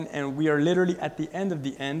And we are literally at the end of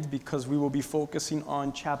the end because we will be focusing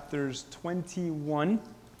on chapters 21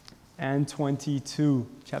 and 22.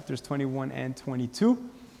 Chapters 21 and 22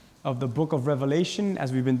 of the book of Revelation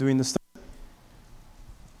as we've been doing the study.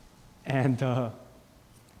 And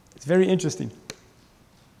it's very interesting.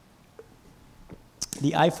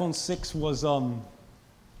 The iPhone 6 was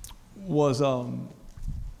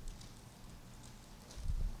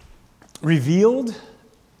revealed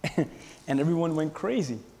and everyone went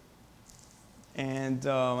crazy. And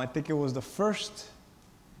I think it was the first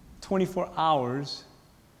 24 hours,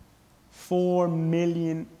 4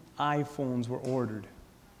 million iPhones were ordered.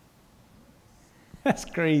 That's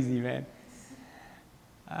crazy, man.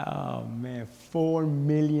 Oh, man, 4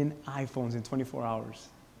 million iPhones in 24 hours.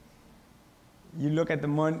 You look at the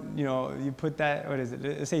month, you put that, what is it?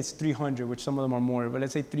 Let's say it's 300, which some of them are more, but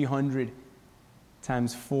let's say 300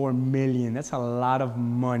 times 4 million. That's a lot of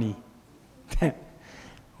money.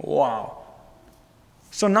 Wow.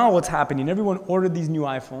 So now what's happening? Everyone ordered these new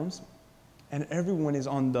iPhones, and everyone is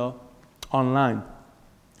online.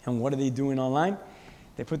 And what are they doing online?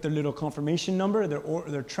 They put their little confirmation number,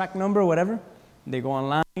 their track number, whatever. They go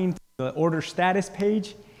online to the order status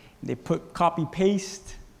page. They put copy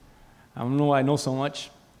paste. I don't know why I know so much.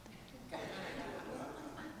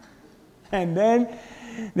 And then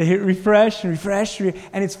they hit refresh,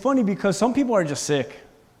 and it's funny because some people are just sick.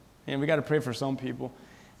 And we got to pray for some people.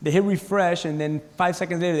 They hit refresh, and then 5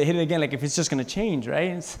 seconds later, they hit it again, like if it's just going to change,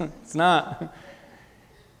 right? It's not.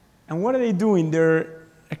 And what are they doing? They're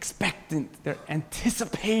expectant. They're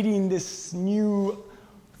anticipating this new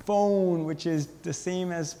phone, which is the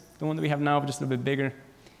same as the one that we have now, but just a little bit bigger.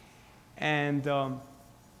 And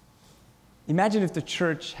imagine if the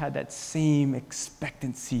church had that same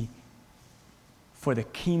expectancy for the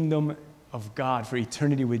kingdom of God, for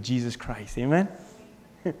eternity with Jesus Christ. Amen?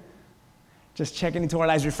 Just checking into our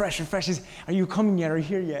lives, refresh. Are you coming yet? Are you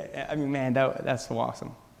here yet? I mean, man, that's so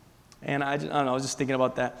awesome. And I don't know, I was just thinking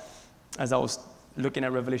about that as I was looking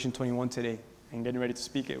at Revelation 21 today and getting ready to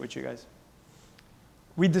speak it with you guys.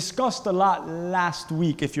 We discussed a lot last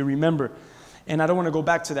week, if you remember, and I don't want to go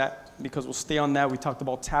back to that because we'll stay on that. We talked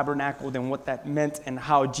about tabernacle and what that meant and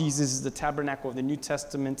how Jesus is the tabernacle of the New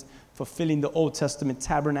Testament, fulfilling the Old Testament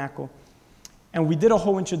tabernacle. And we did a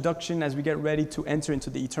whole introduction as we get ready to enter into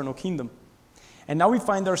the eternal kingdom. And now we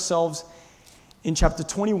find ourselves in chapter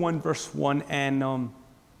 21, verse 1, and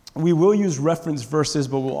we will use reference verses,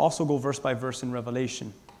 but we'll also go verse by verse in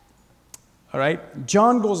Revelation. All right?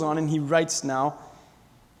 John goes on and he writes now,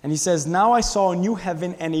 and he says, "Now I saw a new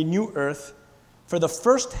heaven and a new earth, for the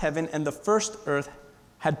first heaven and the first earth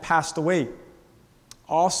had passed away.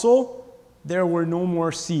 Also, there were no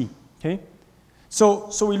more sea." Okay? So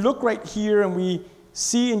we look right here and we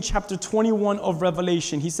see in chapter 21 of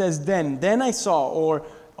Revelation, he says, then I saw, or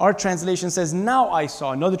our translation says, now I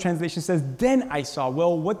saw. Another translation says, then I saw.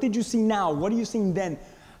 Well, what did you see now? What are you seeing then?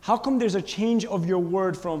 How come there's a change of your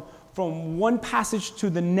word from one passage to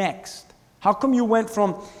the next? How come you went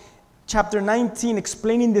from chapter 19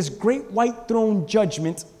 explaining this great white throne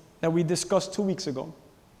judgment that we discussed 2 weeks ago?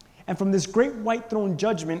 And from this great white throne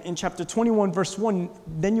judgment in chapter 21, verse 1,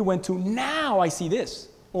 then you went to, now I see this.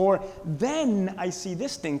 Or then I see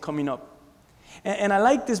this thing coming up. And I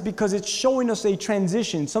like this because it's showing us a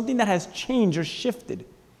transition, something that has changed or shifted.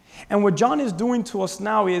 And what John is doing to us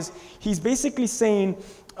now is he's basically saying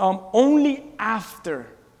only after,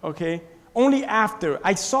 okay? Only after.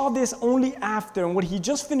 I saw this only after. And what he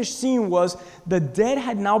just finished seeing was the dead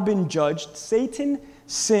had now been judged. Satan,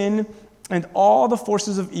 sin, and all the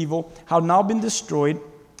forces of evil have now been destroyed.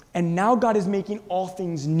 And now God is making all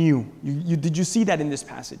things new. Did you see that in this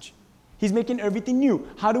passage? He's making everything new.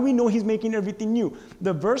 How do we know he's making everything new?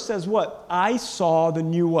 The verse says what? I saw the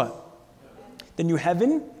new what? The new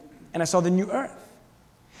heaven, and I saw the new earth.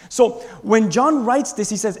 So when John writes this,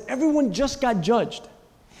 he says everyone just got judged.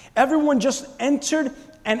 Everyone just entered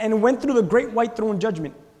and went through the great white throne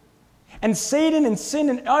judgment. And Satan and sin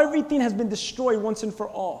and everything has been destroyed once and for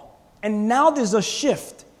all. And now there's a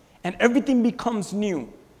shift, and everything becomes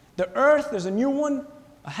new. The earth, there's a new one.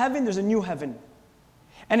 A heaven, there's a new heaven.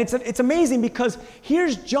 And it's amazing because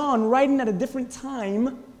here's John writing at a different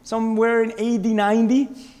time, somewhere in AD 90.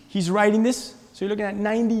 He's writing this. So you're looking at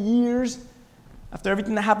 90 years after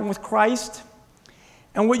everything that happened with Christ.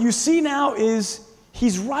 And what you see now is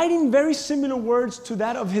he's writing very similar words to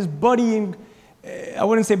that of his buddy in, I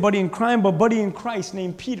wouldn't say buddy in crime, but buddy in Christ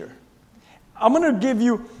named Peter. I'm going to give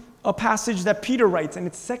you a passage that Peter writes, and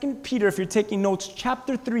it's 2 Peter, if you're taking notes,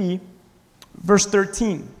 chapter 3, verse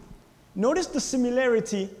 13. Notice the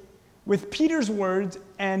similarity with Peter's words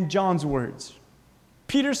and John's words.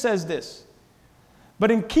 Peter says this, But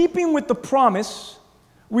in keeping with the promise,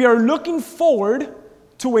 we are looking forward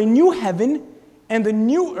to a new heaven and a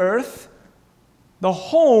new earth, the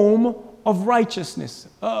home of righteousness.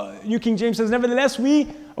 New King James says, nevertheless, we,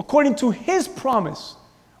 according to his promise,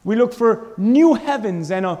 we look for new heavens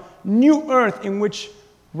and a new earth in which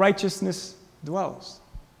righteousness dwells.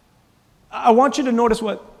 I want you to notice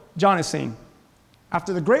what John is saying.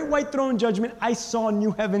 After the great white throne judgment, I saw new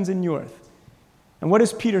heavens and new earth. And what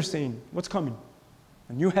is Peter saying? What's coming?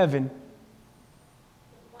 A new heaven.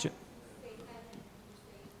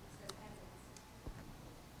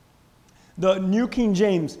 The New King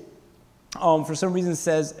James, for some reason,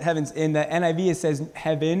 says heavens. In the NIV, it says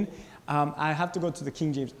heaven. I have to go to the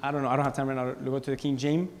King James. I don't know. I don't have time right now to go to the King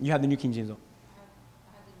James. You have the New King James, though.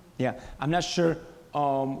 Yeah. I'm not sure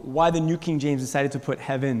why the New King James decided to put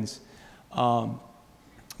heavens. But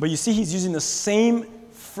you see, he's using the same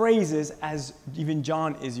phrases as even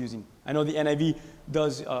John is using. I know the NIV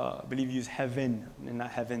does, I believe, use heaven and not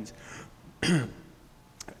heavens.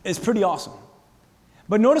 It's pretty awesome.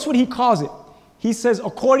 But notice what he calls it. He says,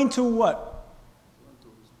 according to what?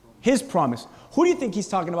 His promise. Who do you think he's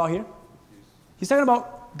talking about here? He's talking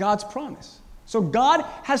about God's promise. So God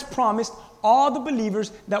has promised all the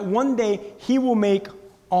believers that one day he will make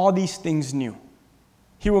all these things new.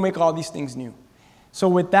 He will make all these things new. So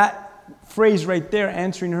with that phrase right there,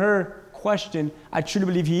 answering her question, I truly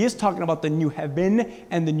believe he is talking about the new heaven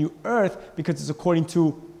and the new earth because it's according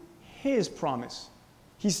to his promise.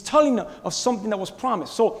 He's telling of something that was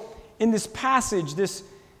promised. So in this passage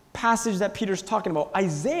that Peter's talking about,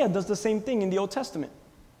 Isaiah does the same thing in the Old Testament.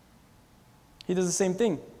 He does the same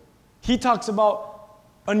thing. He talks about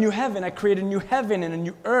a new heaven. I created a new heaven and a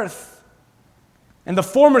new earth. And the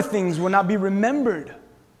former things will not be remembered,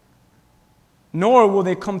 nor will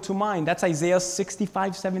they come to mind. That's Isaiah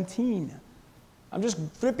 65:17. I'm just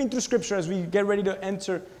flipping through scripture as we get ready to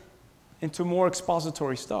enter into more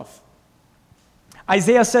expository stuff.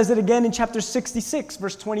 Isaiah says it again in chapter 66,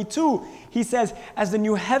 verse 22. He says, as the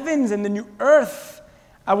new heavens and the new earth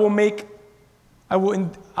will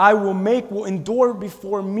endure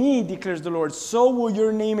before me, declares the Lord. So will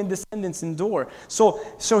your name and descendants endure. So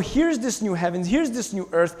here's this new heavens, here's this new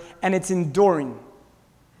earth, and it's enduring.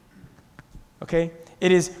 Okay?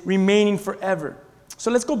 It is remaining forever.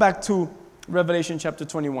 So let's go back to Revelation chapter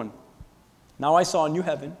 21. Now I saw a new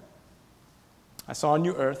heaven. I saw a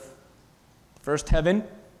new earth. The first heaven,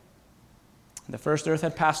 the first earth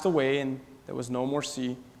had passed away, and there was no more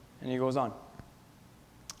sea. And he goes on.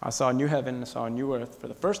 I saw a new heaven and I saw a new earth. For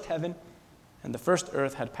the first heaven and the first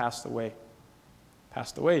earth had passed away.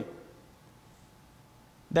 Passed away.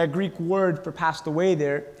 That Greek word for passed away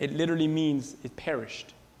there, it literally means it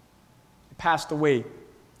perished. It passed away.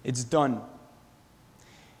 It's done.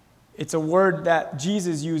 It's a word that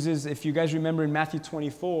Jesus uses. If you guys remember in Matthew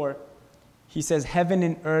 24, he says, heaven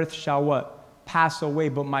and earth shall what? Pass away,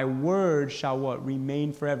 but my word shall what?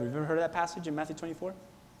 Remain forever. Have you ever heard of that passage in Matthew 24?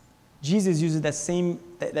 Jesus uses that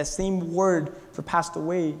same word for passed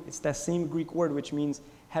away. It's that same Greek word, which means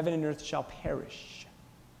heaven and earth shall perish.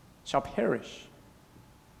 Shall perish.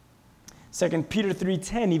 2 Peter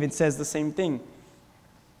 3:10 even says the same thing.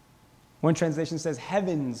 One translation says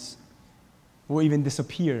heavens will even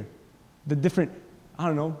disappear. The different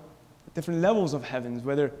levels of heavens,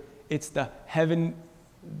 whether it's the heaven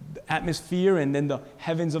atmosphere and then the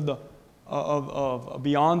heavens of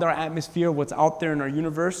beyond our atmosphere, what's out there in our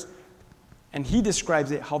universe. And he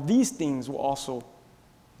describes it, how these things will also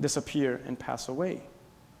disappear and pass away.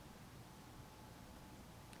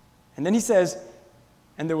 And then he says,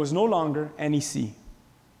 and there was no longer any sea.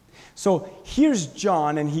 So here's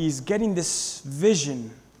John, and he's getting this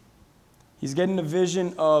vision. He's getting a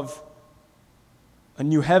vision of a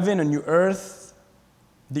new heaven, a new earth,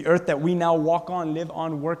 the earth that we now walk on, live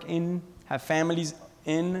on, work in, have families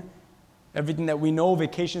in, everything that we know,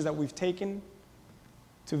 vacations that we've taken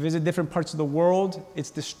to visit different parts of the world. It's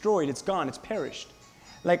destroyed, it's gone, it's perished.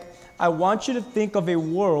 Like, I want you to think of a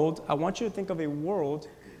world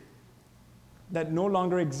that no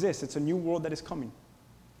longer exists. It's a new world that is coming.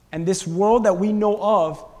 And this world that we know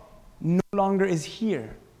of no longer is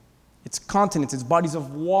here. It's continents, it's bodies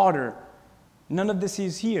of water. None of this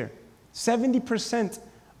is here. 70%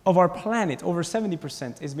 of our planet, over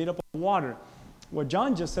 70%, is made up of water. What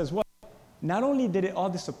John just says, what? Not only did it all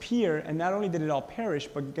disappear, and not only did it all perish,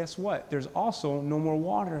 but guess what? There's also no more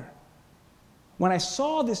water. When I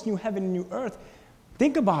saw this new heaven and new earth,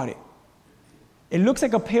 think about it. It looks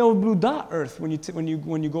like a pale blue dot earth when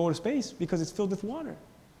you go to space because it's filled with water.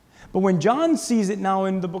 But when John sees it now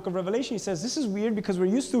in the book of Revelation, he says, this is weird because we're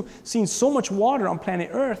used to seeing so much water on planet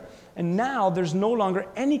Earth, and now there's no longer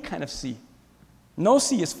any kind of sea. No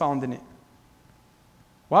sea is found in it.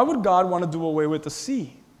 Why would God want to do away with the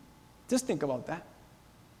sea? Just think about that.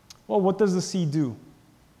 Well, what does the sea do?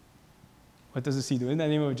 What does the sea do? Isn't that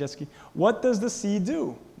the name of a jet ski? What does the sea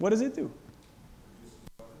do? What does it do?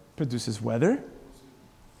 Produces weather.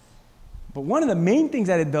 But one of the main things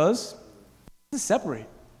that it does is separate.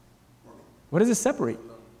 What does it separate?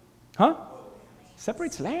 Huh? It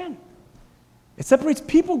separates land. It separates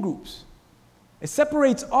people groups. It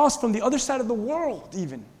separates us from the other side of the world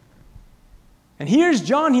even. And here's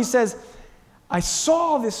John, he says, I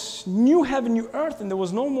saw this new heaven, new earth, and there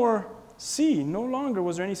was no more sea. No longer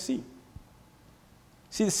was there any sea.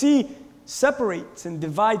 See, the sea separates and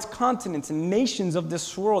divides continents and nations of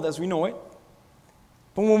this world as we know it.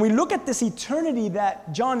 But when we look at this eternity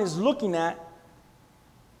that John is looking at,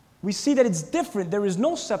 we see that it's different. There is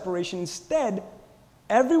no separation. Instead,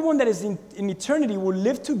 everyone that is in eternity will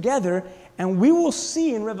live together, and we will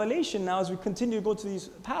see in Revelation now as we continue to go to these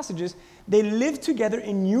passages, they live together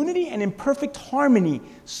in unity and in perfect harmony,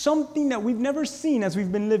 something that we've never seen as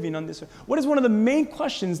we've been living on this earth. What is one of the main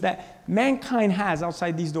questions that mankind has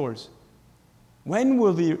outside these doors? When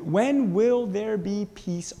will there be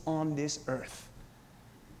peace on this earth?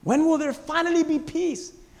 When will there finally be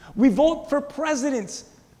peace? We vote for presidents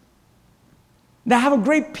that have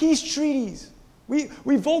great peace treaties.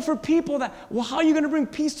 We vote for people that, well, how are you going to bring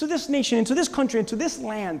peace to this nation, and to this country, and to this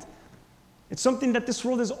land? It's something that this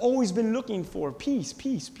world has always been looking for. Peace,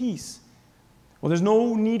 peace, peace. Well, there's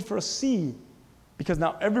no need for a sea because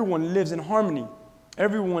now everyone lives in harmony.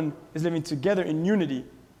 Everyone is living together in unity.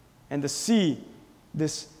 And the sea,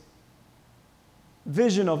 this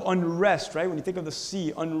vision of unrest, right? When you think of the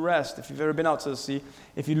sea, unrest, if you've ever been out to the sea,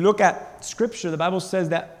 if you look at Scripture, the Bible says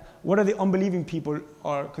that what are the unbelieving people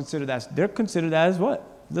are considered as? They're considered as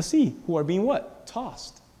what? The sea, who are being what?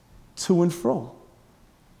 Tossed to and fro.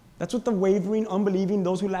 That's what the wavering, unbelieving,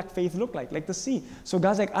 those who lack faith look like the sea. So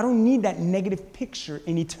God's like, I don't need that negative picture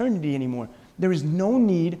in eternity anymore. There is no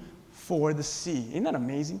need for the sea. Isn't that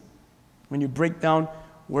amazing? When you break down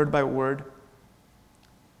word by word.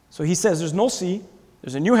 So he says there's no sea,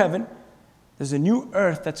 there's a new heaven, there's a new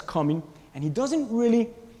earth that's coming, and he doesn't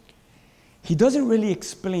really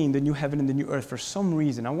explain the new heaven and the new earth for some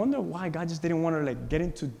reason. I wonder why God just didn't want to get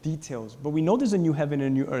into details. But we know there's a new heaven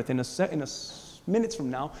and a new earth. In a minutes from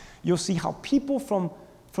now, you'll see how people from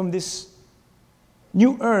this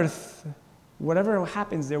new earth, whatever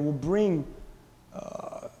happens there, will bring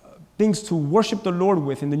things to worship the Lord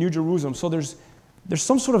with in the New Jerusalem. So there's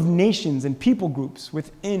some sort of nations and people groups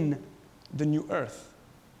within the new earth.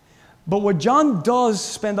 But what John does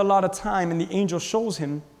spend a lot of time, and the angel shows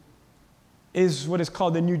him, is what is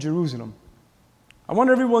called the New Jerusalem. I want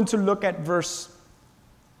everyone to look at verse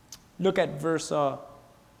 2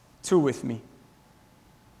 with me.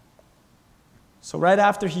 So right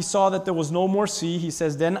after he saw that there was no more sea, he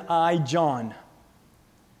says, then I, John,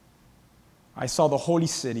 I saw the holy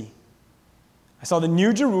city. I saw the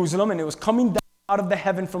New Jerusalem, and it was coming down out of the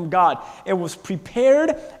heaven from God. It was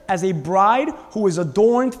prepared as a bride who is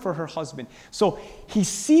adorned for her husband. So he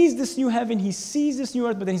sees this new heaven, he sees this new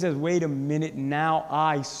earth, but then he says, wait a minute, now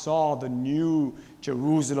I saw the New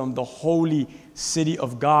Jerusalem, the holy city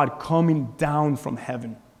of God coming down from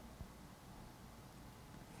heaven.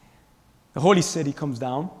 The holy city comes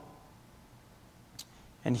down,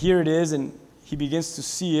 and here it is, and he begins to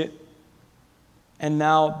see it. And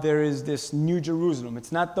now there is this New Jerusalem.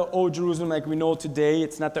 It's not the old Jerusalem like we know today.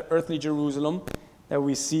 It's not the earthly Jerusalem that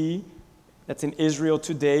we see that's in Israel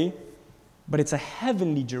today. But it's a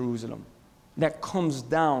heavenly Jerusalem that comes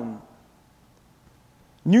down.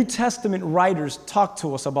 New Testament writers talk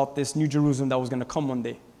to us about this New Jerusalem that was going to come one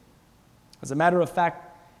day. As a matter of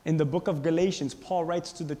fact, in the book of Galatians, Paul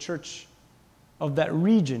writes to the church of that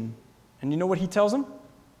region. And you know what he tells them?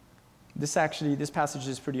 This passage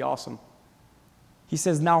is pretty awesome. He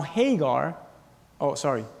says, now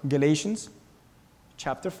Galatians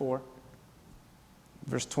chapter 4,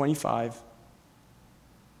 verse 25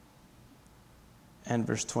 and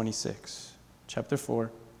verse 26. Chapter 4,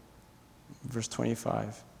 verse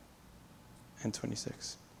 25 and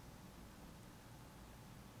 26.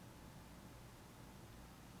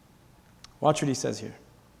 Watch what he says here.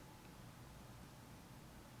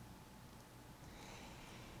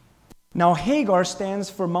 Now Hagar stands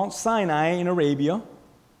for Mount Sinai in Arabia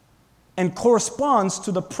and corresponds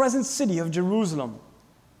to the present city of Jerusalem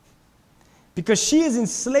because she is in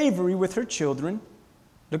slavery with her children.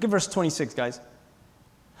 Look at verse 26, guys.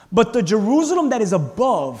 But the Jerusalem that is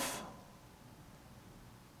above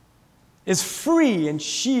is free, and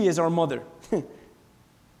she is our mother.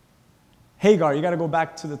 Hagar, you got to go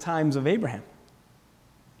back to the times of Abraham.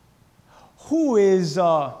 who is,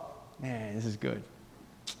 man, this is good.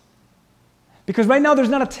 Because right now there's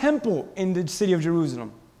not a temple in the city of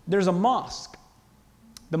Jerusalem. There's a mosque.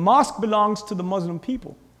 The mosque belongs to the Muslim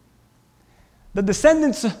people.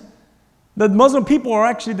 The Muslim people are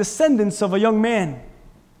actually descendants of a young man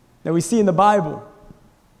that we see in the Bible.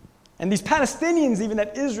 And these Palestinians, even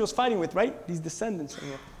that Israel's fighting with, right? These descendants of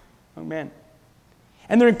a young man.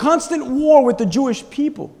 And they're in constant war with the Jewish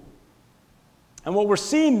people. And what we're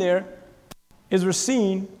seeing there is we're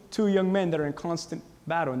seeing two young men that are in constant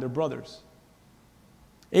battle, and they're brothers.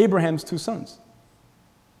 Abraham's two sons.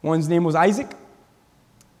 One's name was Isaac.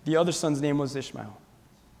 The other son's name was Ishmael.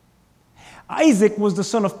 Isaac was the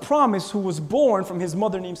son of promise who was born from his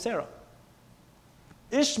mother named Sarah.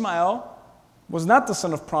 Ishmael was not the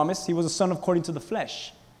son of promise. He was a son according to the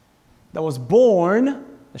flesh that was born,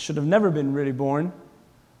 that should have never been really born,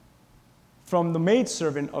 from the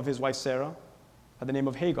maidservant of his wife Sarah by the name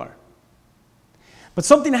of Hagar. But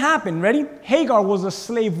something happened, ready? Hagar was a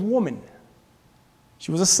slave woman.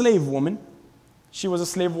 She was a slave woman. She was a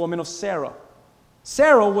slave woman of Sarah.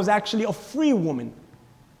 Sarah was actually a free woman.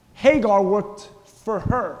 Hagar worked for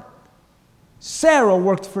her. Sarah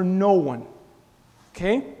worked for no one.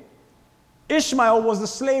 Okay? Ishmael was the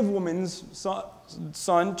slave woman's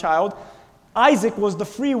child. Isaac was the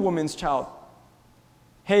free woman's child.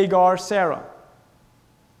 Hagar, Sarah.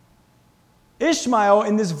 Ishmael,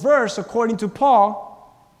 in this verse, according to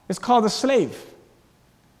Paul, is called a slave,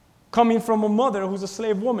 coming from a mother who's a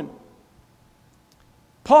slave woman.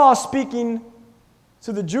 Paul, speaking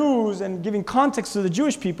to the Jews and giving context to the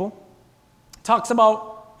Jewish people, talks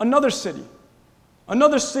about another city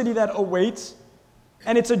that awaits,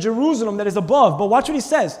 and it's a Jerusalem that is above. But watch what he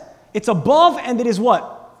says. It's above and it is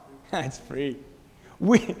what? It's free.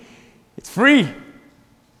 It's free.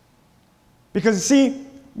 Because you see,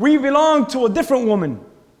 we belong to a different woman.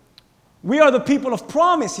 We are the people of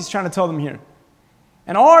promise, he's trying to tell them here.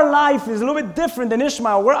 And our life is a little bit different than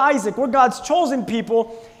Ishmael. We're Isaac. We're God's chosen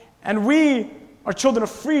people. And we are children of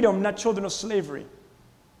freedom, not children of slavery.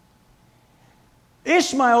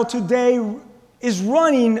 Ishmael today is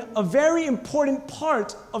running a very important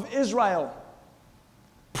part of Israel,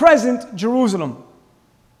 present Jerusalem.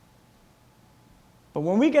 But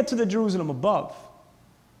when we get to the Jerusalem above,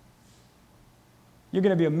 you're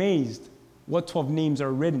going to be amazed what 12 names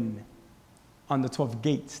are written on the 12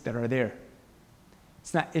 gates that are there.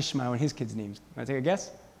 It's not Ishmael and his kids' names. Can I take a guess?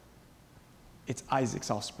 It's Isaac's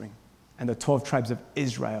offspring and the 12 tribes of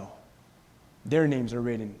Israel. Their names are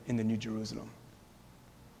written in the New Jerusalem.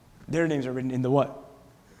 Their names are written in the what?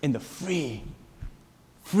 In the free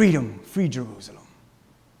Jerusalem.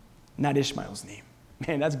 Not Ishmael's name.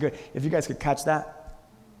 Man, that's good. If you guys could catch that,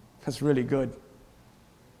 that's really good.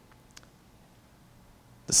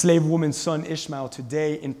 The slave woman's son Ishmael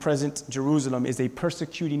today in present Jerusalem is a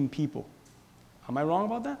persecuting people. Am I wrong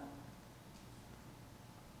about that?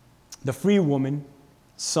 The free woman,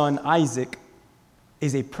 son Isaac,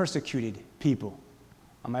 is a persecuted people.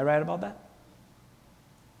 Am I right about that?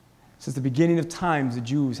 Since the beginning of times, the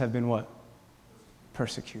Jews have been what?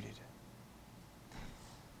 Persecuted.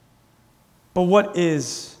 But what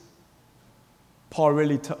is Paul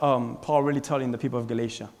really telling the people of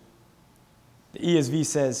Galatia? The ESV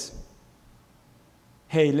says,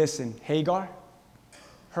 hey, listen, Hagar,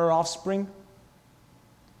 her offspring,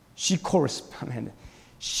 she corresponds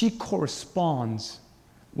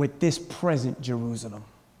with this present Jerusalem.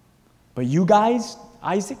 But you guys,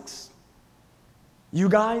 Isaacs, you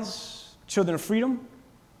guys, children of freedom,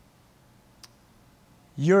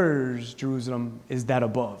 yours, Jerusalem, is that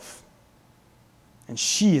above. And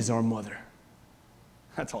she is our mother.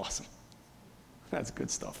 That's awesome. That's good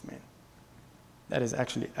stuff, man. That is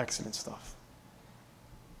actually excellent stuff.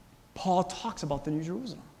 Paul talks about the New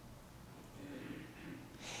Jerusalem.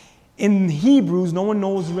 In Hebrews, no one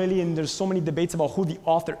knows really, and there's so many debates about who the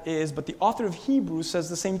author is, but the author of Hebrews says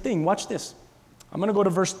the same thing. Watch this. I'm going to go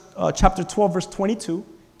to chapter 12, verse 22,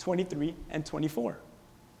 23, and 24.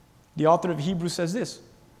 The author of Hebrews says this.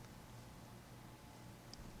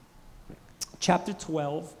 Chapter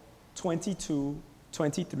 12, 22,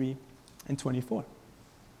 23, and 24.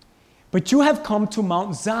 But you have come to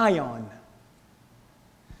Mount Zion,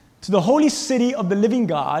 to the holy city of the living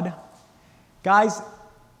God. Guys,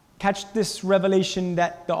 catch this revelation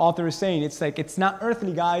that the author is saying. It's like, it's not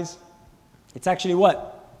earthly, guys. It's actually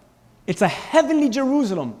what? It's a heavenly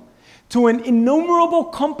Jerusalem. To an innumerable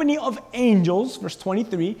company of angels, verse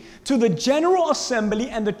 23, to the general assembly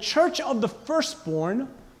and the church of the firstborn,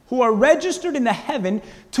 who are registered in the heaven,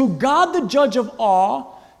 to God the judge of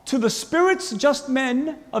all, to the spirits of just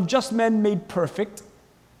men made perfect,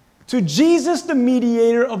 to Jesus, the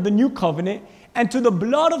mediator of the new covenant, and to the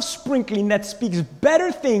blood of sprinkling that speaks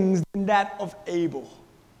better things than that of Abel.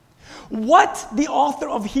 What the author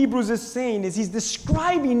of Hebrews is saying is he's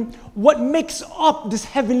describing what makes up this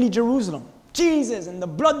heavenly Jerusalem. Jesus and the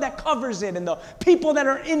blood that covers it and the people that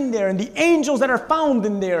are in there and the angels that are found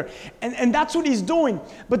in there. And that's what he's doing.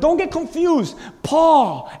 But don't get confused.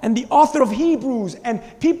 Paul and the author of Hebrews and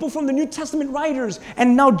people from the New Testament writers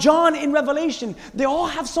and now John in Revelation, they all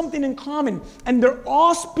have something in common. And they're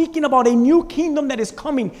all speaking about a new kingdom that is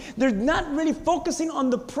coming. They're not really focusing on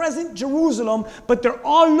the present Jerusalem, but they're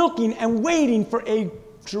all looking and waiting for a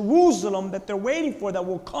Jerusalem that they're waiting for that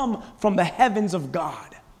will come from the heavens of God.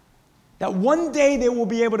 That one day they will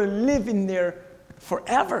be able to live in there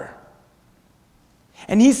forever.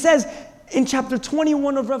 And he says in chapter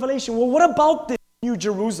 21 of Revelation, well, what about this new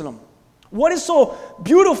Jerusalem? What is so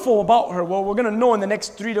beautiful about her? Well, we're going to know in the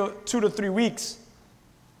next 2 to 3 weeks.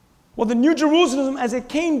 Well, the new Jerusalem, as it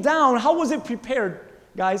came down, how was it prepared,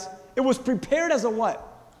 guys? It was prepared as a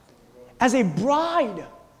what? As a bride.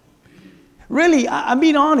 Really, I'm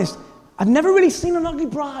being honest. I've never really seen an ugly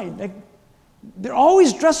bride. Like, they're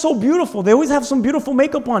always dressed so beautiful. They always have some beautiful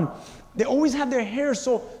makeup on. They always have their hair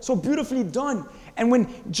so beautifully done. And when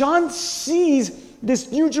John sees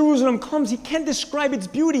this new Jerusalem comes, he can't describe its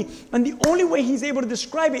beauty. And the only way he's able to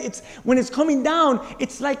describe it, it's when it's coming down,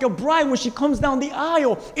 it's like a bride when she comes down the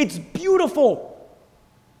aisle. It's beautiful.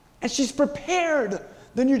 And she's prepared,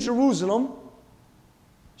 the new Jerusalem.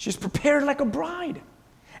 She's prepared like a bride.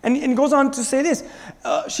 And it goes on to say this.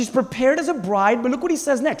 She's prepared as a bride, but look what he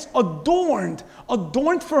says next. Adorned.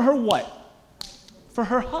 Adorned for her what? For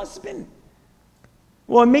her husband.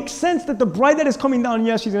 Well, it makes sense that the bride that is coming down,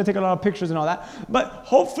 yes, she's going to take a lot of pictures and all that, but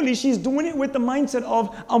hopefully she's doing it with the mindset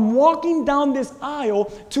of, I'm walking down this aisle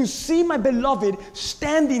to see my beloved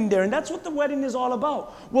standing there. And that's what the wedding is all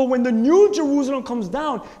about. Well, when the new Jerusalem comes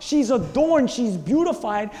down, she's adorned, she's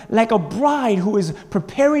beautified like a bride who is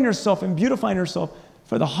preparing herself and beautifying herself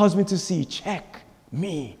for the husband to see. Check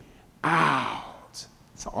me out.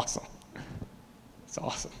 It's awesome. It's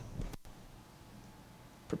awesome.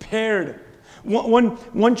 Prepared.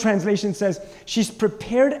 One translation says, she's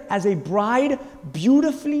prepared as a bride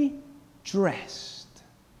beautifully dressed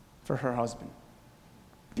for her husband.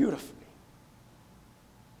 Beautifully.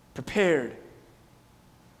 Prepared.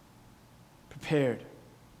 Prepared.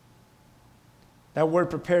 That word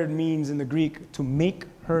prepared means in the Greek to make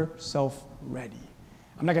herself ready.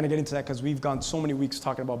 I'm not going to get into that because we've gone so many weeks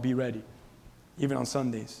talking about be ready, even on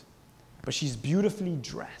Sundays. But she's beautifully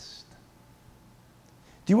dressed.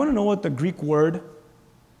 Do you want to know what the Greek word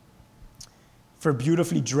for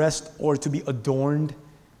beautifully dressed or to be adorned,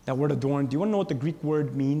 that word adorned, do you want to know what the Greek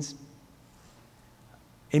word means?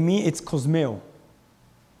 It's kosmeo.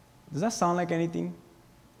 Does that sound like anything?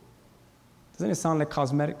 Doesn't it sound like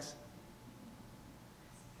cosmetics?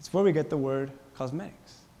 It's where we get the word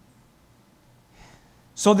cosmetics.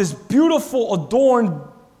 So this beautiful, adorned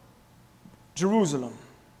Jerusalem,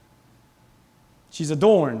 she's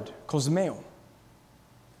adorned, kosmeo,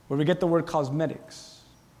 where we get the word cosmetics,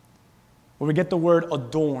 where we get the word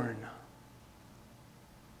adorn.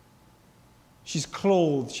 She's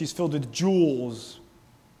clothed, she's filled with jewels.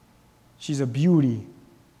 She's a beauty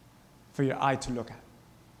for your eye to look at.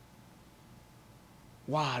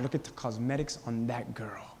 Wow, look at the cosmetics on that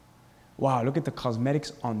girl. Wow, look at the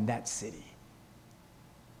cosmetics on that city.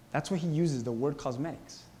 That's why he uses the word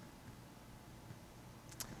cosmetics.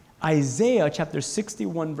 Isaiah chapter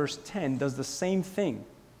 61 verse 10 does the same thing.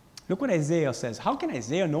 Look what Isaiah says. How can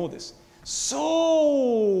Isaiah know this?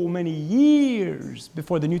 So many years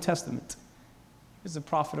before the New Testament. He's a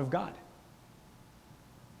prophet of God.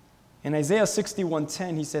 In Isaiah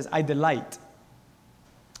 61:10, he says, I delight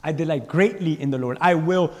greatly in the Lord. I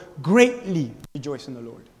will greatly rejoice in the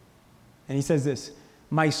Lord. And he says this,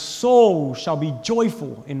 my soul shall be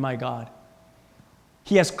joyful in my God.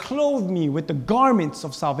 He has clothed me with the garments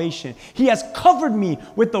of salvation. He has covered me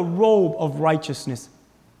with the robe of righteousness.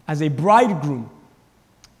 As a bridegroom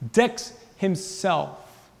decks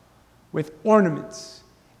himself with ornaments,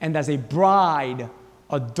 and as a bride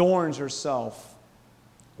adorns herself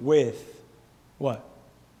with what?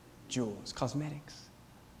 Jewels, cosmetics.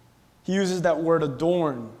 He uses that word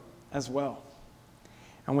adorn as well.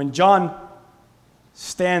 And when John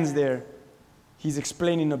stands there, he's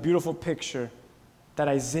explaining a beautiful picture that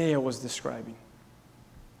Isaiah was describing.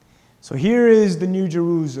 So here is the New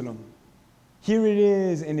Jerusalem. Here it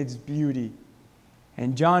is in its beauty.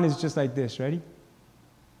 And John is just like this. Ready?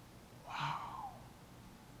 Wow.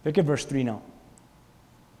 Look at verse 3 now.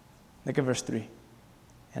 Look at verse 3.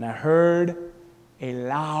 And I heard a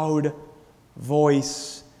loud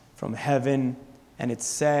voice from heaven, and it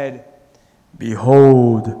said,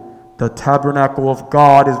 "Behold, the tabernacle of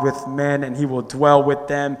God is with men, and he will dwell with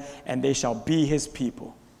them, and they shall be his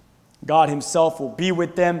people. God himself will be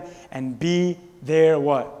with them and be their"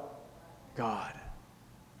 what? God.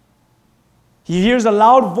 He hears a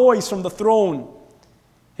loud voice from the throne.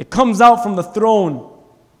 It comes out from the throne.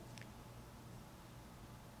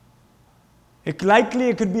 It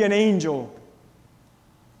could be an angel.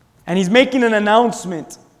 And he's making an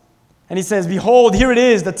announcement. And he says, "Behold, here it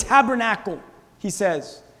is, the tabernacle," he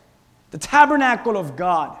says. The tabernacle of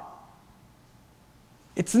God.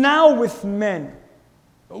 It's now with men.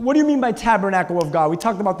 What do you mean by tabernacle of God? We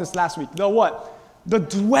talked about this last week. The what? The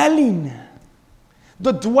dwelling.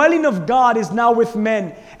 The dwelling of God is now with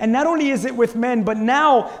men. And not only is it with men, but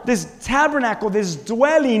now this tabernacle, this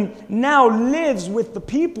dwelling, now lives with the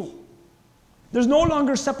people. There's no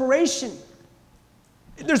longer separation.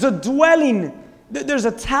 There's a dwelling. There's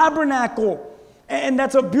a tabernacle. And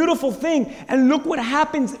that's a beautiful thing. And look what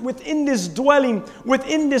happens within this dwelling,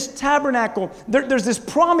 within this tabernacle. There's this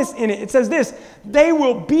promise in it. It says this: they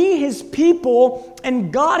will be his people,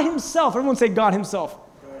 and God himself, everyone say God himself.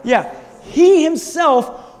 Yeah. He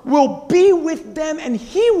himself will be with them, and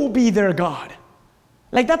he will be their God.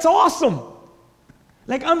 Like, that's awesome.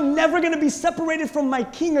 Like, I'm never going to be separated from my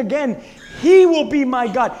king again. He will be my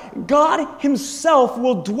God. God himself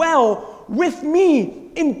will dwell with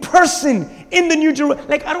me in person in the New Jerusalem.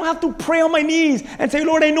 Like, I don't have to pray on my knees and say,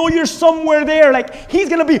 "Lord, I know you're somewhere there." Like, he's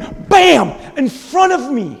going to be, bam, in front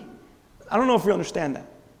of me. I don't know if you understand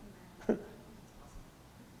that.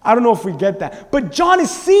 I don't know if we get that. But John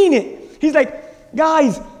is seeing it. He's like,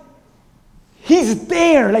 guys, he's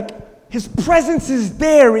there. Like, his presence is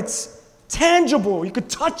there. It's tangible. You could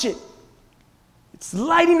touch it. It's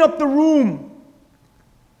lighting up the room.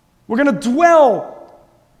 We're going to dwell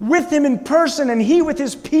with him in person, and he with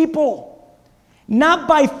his people. Not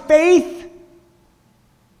by faith,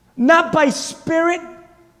 not by spirit,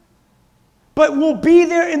 but we'll be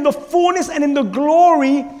there in the fullness and in the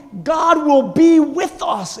glory. God will be with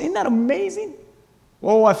us. Isn't that amazing?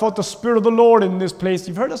 Oh, I felt the Spirit of the Lord in this place.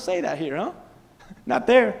 You've heard us say that here, huh? Not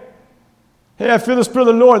there. Hey, I feel the Spirit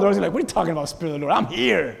of the Lord. They're like, "What are you talking about, Spirit of the Lord? I'm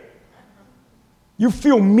here." You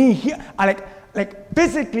feel me here. Like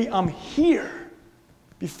physically, I'm here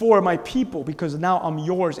before my people, because now I'm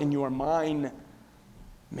yours and you are mine.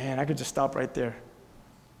 Man, I could just stop right there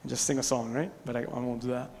and just sing a song, right? But I won't do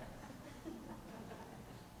that.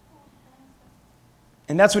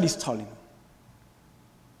 And that's what he's telling them.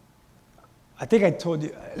 I think I told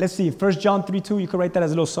you. Let's see, 1 John 3:2. You can write that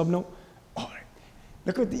as a little subnote. Oh,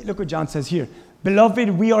 look what John says here.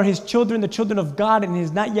 "Beloved, we are his children, the children of God, and it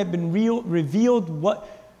has not yet been revealed what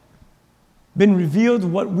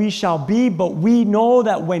we shall be, but we know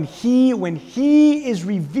that when he is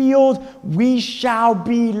revealed, we shall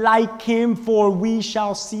be like him, for we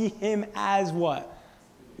shall see him as" what?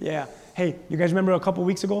 Yeah. Hey, you guys remember a couple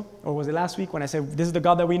weeks ago, or was it last week, when I said, "This is the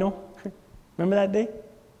God that we know"? Remember that day?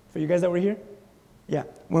 For you guys that were here? Yeah.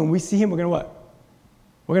 When we see him, we're going to what?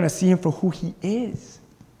 We're going to see him for who he is.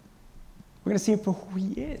 We're going to see him for who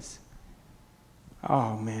he is.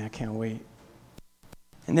 Oh, man, I can't wait.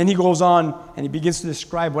 And then he goes on and he begins to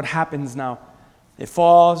describe what happens now. It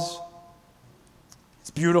falls.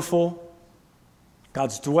 It's beautiful.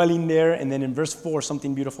 God's dwelling there. And then in verse 4,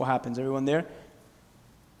 something beautiful happens. Everyone there?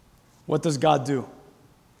 What does God do?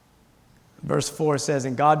 Verse 4 says,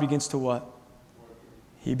 and God begins to what?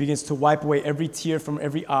 He begins to wipe away every tear from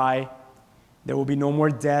every eye. There will be no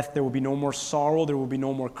more death. There will be no more sorrow. There will be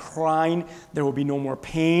no more crying. There will be no more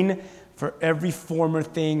pain. For every former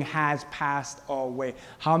thing has passed away.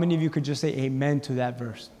 How many of you could just say amen to that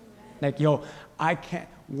verse? Like, yo, I can't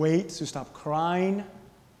wait to stop crying.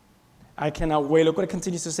 I cannot wait. Look what it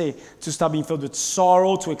continues to say. To stop being filled with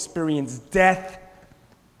sorrow, to experience death.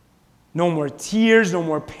 No more tears, no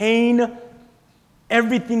more pain.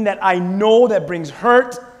 Everything that I know that brings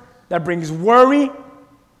hurt, that brings worry,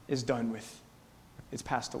 is done with. It's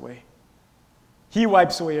passed away. He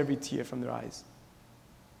wipes away every tear from their eyes.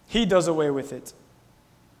 He does away with it.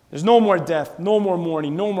 There's no more death, no more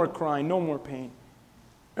mourning, no more crying, no more pain.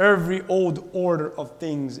 Every old order of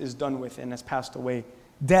things is done with and has passed away.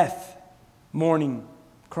 Death, mourning,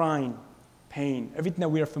 crying, pain, everything that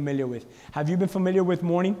we are familiar with. Have you been familiar with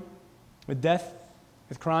mourning, with death,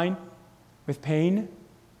 with crying, with pain?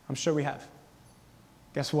 I'm sure we have.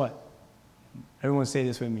 Guess what? Everyone say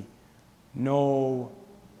this with me. No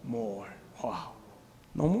more. Wow.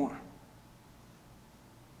 No more.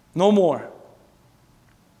 No more.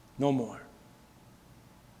 No more.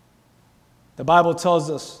 The Bible tells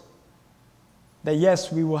us that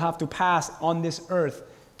yes, we will have to pass on this earth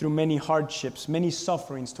through many hardships, many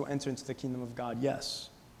sufferings to enter into the kingdom of God. Yes.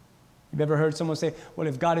 You've ever heard someone say, well,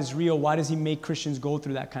 if God is real, why does he make Christians go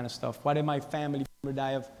through that kind of stuff? Why did my family member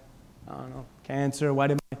die of, I don't know, cancer? Why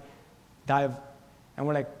did I die of, and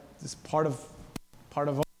we're like, this is part of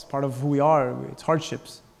us, part of who we are. It's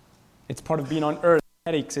hardships. It's part of being on earth.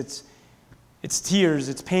 Headaches, it's tears,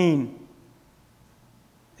 it's pain.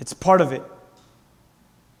 It's part of it.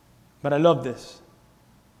 But I love this.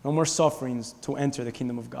 No more sufferings to enter the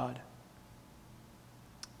kingdom of God.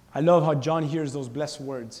 I love how John hears those blessed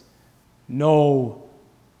words. No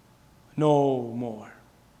more.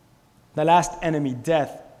 The last enemy,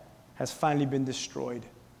 death, has finally been destroyed.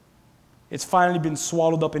 It's finally been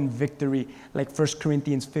swallowed up in victory, like 1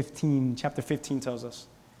 Corinthians 15, chapter 15 tells us.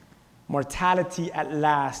 Mortality at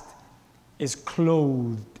last is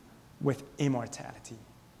clothed with immortality.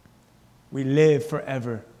 We live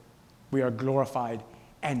forever. We are glorified,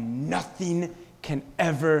 and nothing can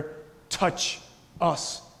ever touch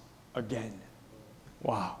us again.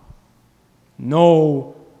 Wow.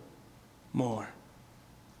 No more.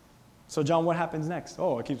 So John, what happens next?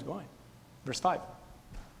 Oh, it keeps going. Verse 5.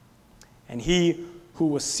 And he who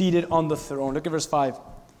was seated on the throne, look at verse 5.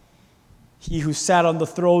 He who sat on the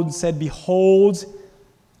throne said, behold,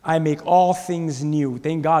 I make all things new.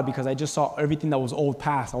 Thank God, because I just saw everything that was old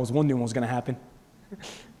past. I was wondering what was going to happen.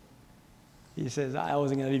 He says, I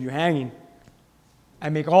wasn't going to leave you hanging. I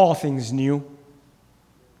make all things new.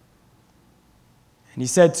 And he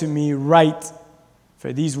said to me, write,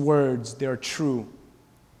 for these words, they are true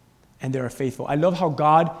and they are faithful. I love how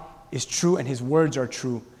God is true and his words are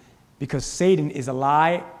true, because Satan is a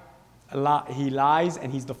lie. He lies,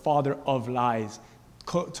 and he's the father of lies.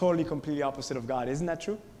 Totally, completely opposite of God. Isn't that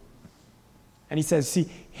true? And he says, see,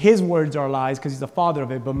 his words are lies because he's the father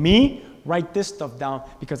of it. But me, write this stuff down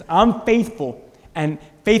because I'm faithful, and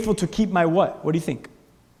faithful to keep my what? What do you think?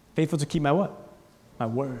 Faithful to keep my what? My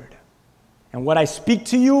word. And what I speak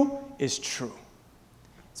to you is true.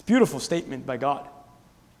 It's a beautiful statement by God.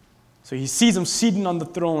 So he sees him seated on the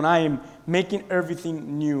throne. I am making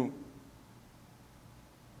everything new.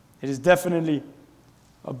 It is definitely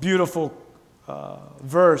a beautiful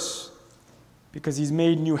verse, because he's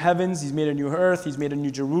made new heavens, he's made a new earth, he's made a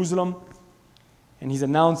new Jerusalem, and he's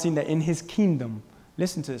announcing that in his kingdom,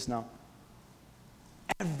 listen to this now,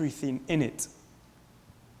 everything in it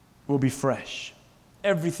will be fresh.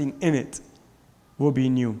 Everything in it will be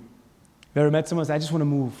new. Have you ever met someone who says, I just want to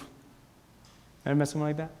move? Ever met someone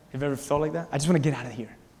like that? Have you ever felt like that? I just want to get out of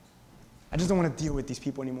here. I just don't want to deal with these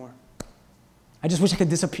people anymore. I just wish I could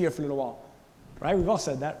disappear for a little while. Right? We've all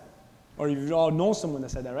said that. Or you've all known someone that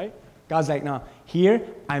said that, right? God's like, no, here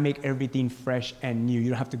I make everything fresh and new. You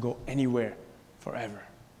don't have to go anywhere forever.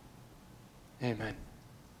 Amen.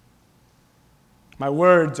 My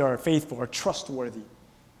words are faithful, are trustworthy.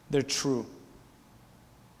 They're true.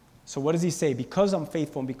 So what does he say? Because I'm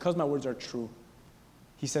faithful and because my words are true,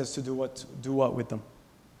 he says to do what? Do what with them?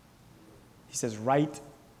 He says, write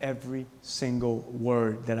every single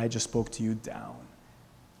word that I just spoke to you down.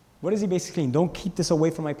 What is he basically saying? Don't keep this away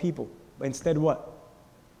from my people. But instead what?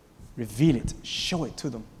 Reveal it. Show it to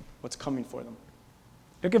them. What's coming for them.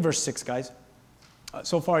 Look at verse 6, guys.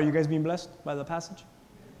 So far, are you guys being blessed by the passage?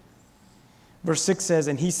 Verse 6 says,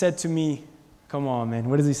 and he said to me, come on, man.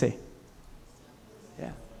 What does he say?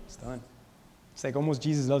 Yeah, it's done. It's like almost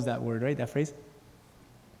Jesus loves that word, right? That phrase.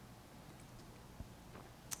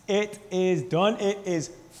 It is done. It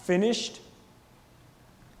is finished.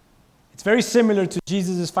 It's very similar to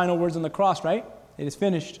Jesus' final words on the cross, right? It is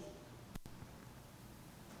finished.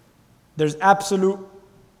 It's absolutely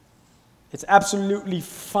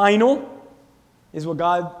final, is what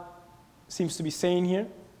God seems to be saying here.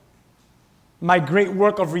 My great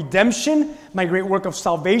work of redemption, my great work of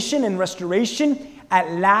salvation and restoration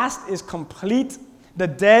at last is complete. The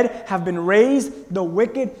dead have been raised, the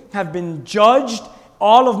wicked have been judged.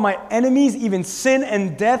 All of my enemies, even sin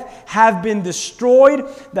and death, have been destroyed.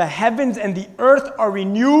 The heavens and the earth are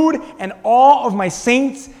renewed, and all of my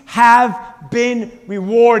saints have been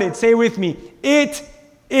rewarded. Say with me, it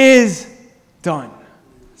is done.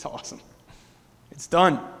 It's awesome. It's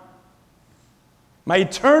done. My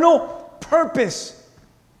eternal purpose,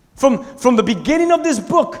 from the beginning of this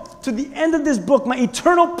book to the end of this book, my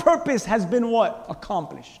eternal purpose has been what?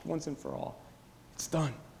 Accomplished once and for all. It's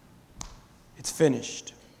done. It's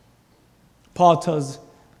finished. Paul tells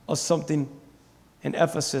us something in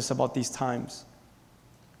Ephesus about these times.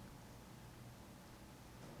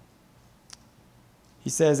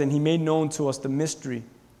 He says, and he made known to us the mystery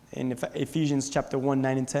in Ephesians chapter 1,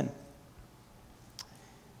 9 and 10.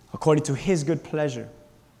 According to his good pleasure,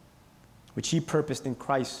 which he purposed in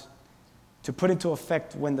Christ to put into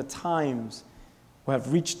effect when the times will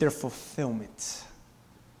have reached their fulfillment.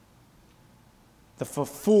 The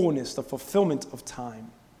fullness, the fulfillment of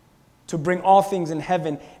time. To bring all things in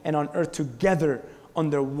heaven and on earth together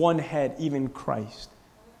under one head, even Christ.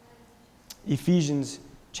 Ephesians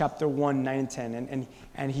chapter 1, 9 and 10.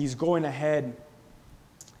 And he's going ahead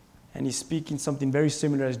and he's speaking something very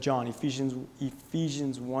similar as John.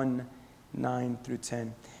 Ephesians 1, 9 through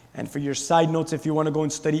 10. And for your side notes, if you want to go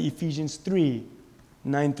and study Ephesians 3,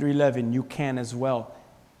 9 through 11, you can as well.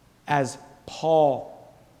 As Paul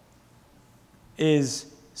is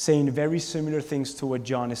saying very similar things to what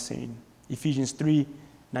John is saying. Ephesians 3,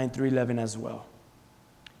 9 through 11 as well.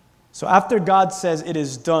 So after God says it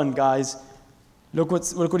is done, guys, look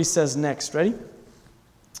what he says next. Ready?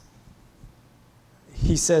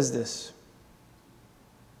 He says this.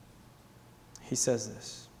 He says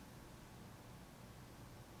this.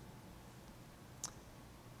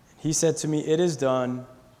 He said to me, it is done.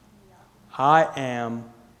 I am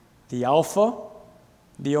the Alpha,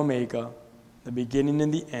 the Omega, the beginning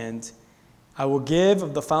and the end. I will give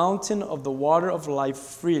of the fountain of the water of life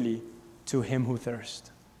freely to him who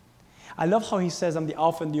thirsts. I love how he says, I'm the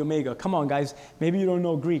Alpha and the Omega. Come on, guys. Maybe you don't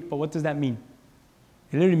know Greek, but what does that mean?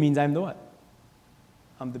 It literally means I'm the what?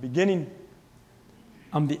 I'm the beginning.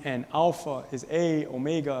 I'm the end. Alpha is A.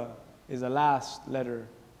 Omega is the last letter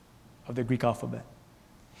of the Greek alphabet.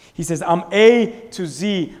 He says, I'm A to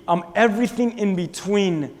Z. I'm everything in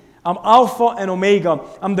between. I'm Alpha and Omega.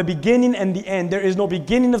 I'm the beginning and the end. There is no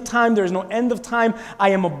beginning of time. There is no end of time. I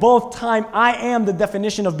am above time. I am the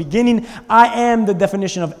definition of beginning. I am the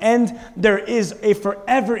definition of end. There is a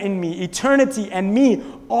forever in me. Eternity and me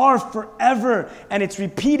are forever. And it's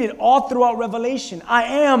repeated all throughout Revelation. I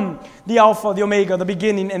am the Alpha, the Omega, the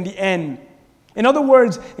beginning and the end. In other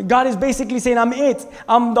words, God is basically saying, I'm it.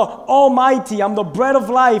 I'm the Almighty. I'm the bread of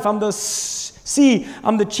life. I'm the C,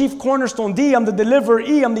 I'm the chief cornerstone. D, I'm the deliverer.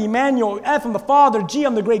 E, I'm the Emmanuel. F, I'm the Father. G,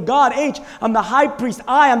 I'm the great God. H, I'm the high priest.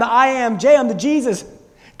 I, I'm the I am. J, I'm the Jesus.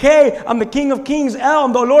 K, I'm the King of Kings. L,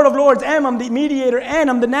 I'm the Lord of Lords. M, I'm the mediator. N,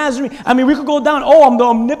 I'm the Nazarene. I mean, we could go down. O, I'm the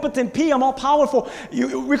omnipotent. P, I'm all powerful.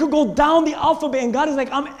 We could go down the alphabet, and God is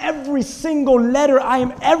like, I'm every single letter. I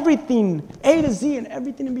am everything. A to Z and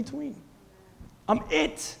everything in between. I'm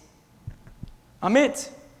it. I'm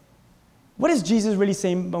it. What is Jesus really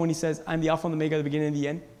saying when he says, I'm the Alpha and the Omega, the beginning and the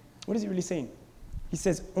end? What is he really saying? He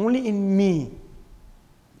says, only in me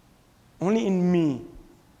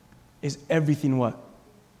is everything what?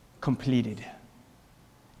 Completed.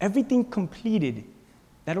 Everything completed.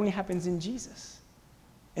 That only happens in Jesus.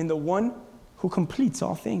 In the one who completes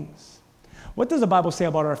all things. What does the Bible say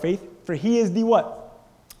about our faith? For he is the what?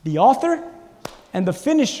 The author and the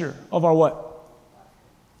finisher of our what?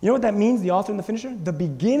 You know what that means, the author and the finisher? The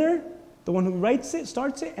beginner, the one who writes it,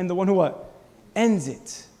 starts it, and the one who what? Ends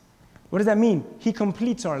it. What does that mean? He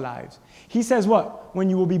completes our lives. He says what? When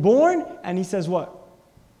you will be born, and he says what?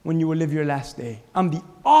 When you will live your last day. I'm the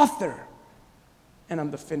author, and I'm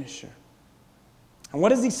the finisher. And what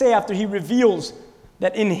does he say after he reveals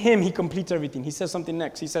that in him he completes everything? He says something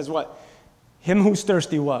next. He says what? Him who's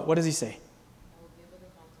thirsty, what? What does he say?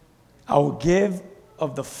 I will give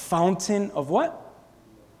of the fountain of what?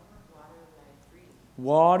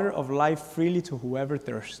 Water of life freely to whoever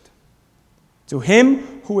thirsts. To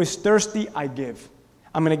him who is thirsty, I give.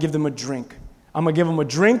 I'm going to give them a drink. I'm going to give them a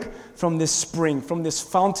drink from this spring, from this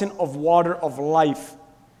fountain of water of life.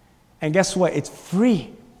 And guess what? It's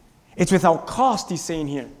free. It's without cost, he's saying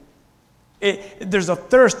here. There's a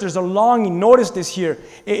thirst, there's a longing. Notice this here.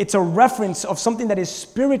 It's a reference of something that is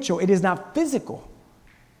spiritual. It is not physical.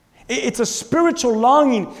 It's a spiritual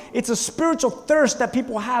longing. It's a spiritual thirst that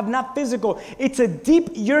people have, not physical. It's a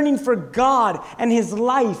deep yearning for God and his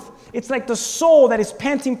life. It's like the soul that is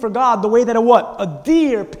panting for God the way that a what? A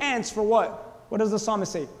deer pants for what? What does the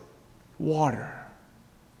psalmist say? Water.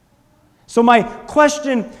 So my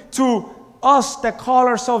question to us that call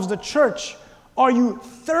ourselves the church, are you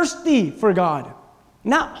thirsty for God?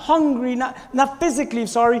 Not hungry, not physically,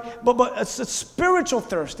 sorry, but it's a spiritual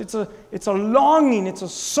thirst. It's a longing, it's a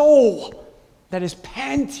soul that is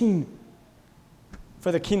panting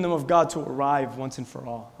for the kingdom of God to arrive once and for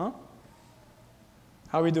all. Huh?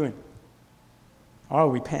 How are we doing? Are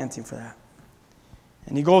we panting for that?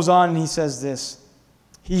 And he goes on and he says this,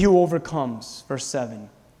 he who overcomes, verse 7,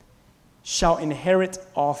 shall inherit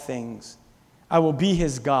all things. I will be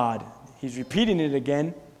his God. He's repeating it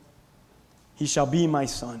again. He shall be my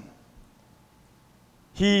son.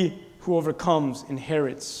 He who overcomes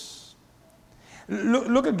inherits.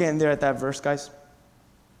 Look again there at that verse, guys.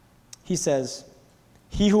 He says,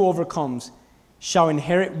 he who overcomes shall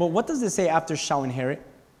inherit. But what does it say after shall inherit?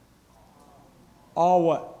 all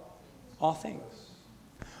what? All things.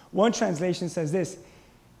 One translation says this: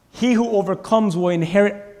 he who overcomes will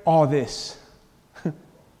inherit all this.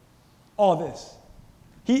 All this.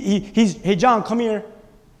 Hey, John, come here.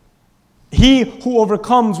 He who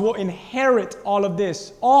overcomes will inherit all of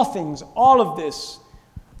this. All things, all of this.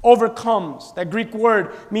 Overcomes. That Greek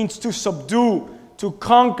word means to subdue, to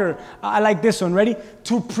conquer. I like this one. Ready?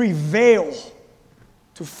 To prevail.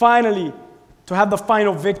 To have the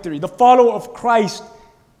final victory. The follower of Christ,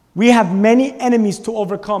 we have many enemies to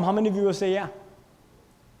overcome. How many of you will say, yeah?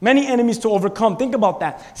 Many enemies to overcome. Think about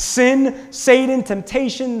that. Sin, Satan,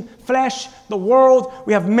 temptation, flesh, the world.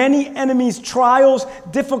 We have many enemies, trials,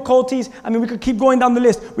 difficulties. I mean, we could keep going down the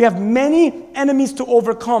list. We have many enemies to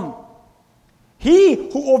overcome. He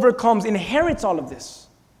who overcomes inherits all of this.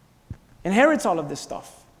 Inherits all of this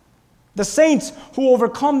stuff. The saints who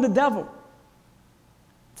overcome the devil.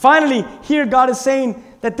 Finally, here God is saying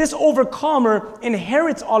that this overcomer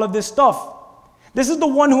inherits all of this stuff. This is the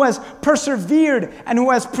one who has persevered and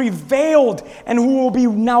who has prevailed and who will be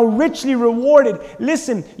now richly rewarded.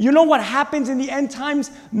 Listen, you know what happens in the end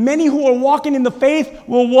times? Many who are walking in the faith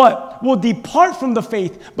will what? Will depart from the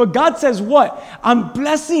faith. But God says what? I'm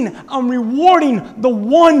blessing, I'm rewarding the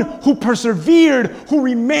one who persevered, who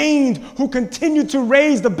remained, who continued to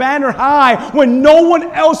raise the banner high when no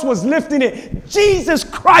one else was lifting it. Jesus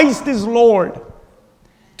Christ is Lord.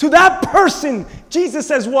 To that person, Jesus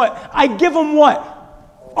says what? I give them what?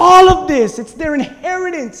 All of this. It's their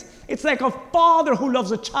inheritance. It's like a father who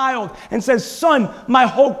loves a child and says, son, my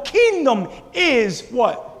whole kingdom is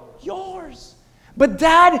what? Yours. But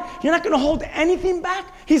dad, you're not going to hold anything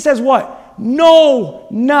back? He says what? No,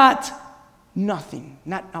 not nothing.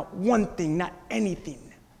 Not one thing, not anything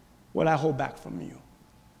will I hold back from you.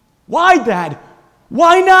 Why, dad?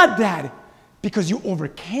 Why not, dad? Because you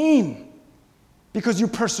overcame. Because you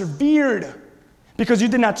persevered. Because you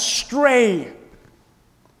did not stray.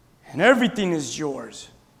 And everything is yours.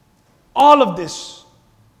 All of this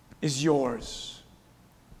is yours.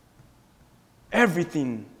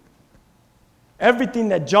 Everything. Everything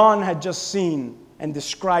that John had just seen and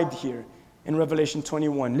described here in Revelation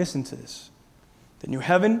 21. Listen to this. The new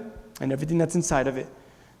heaven and everything that's inside of it.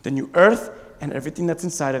 The new earth and everything that's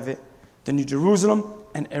inside of it. The new Jerusalem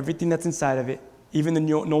and everything that's inside of it. Even the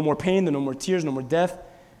no more pain, the no more tears, no more death,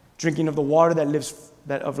 drinking of the water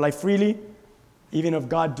that of life freely, even of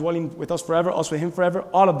God dwelling with us forever, us with him forever,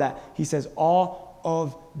 all of that. He says, all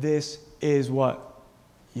of this is what?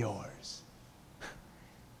 Yours.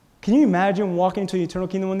 Can you imagine walking into the eternal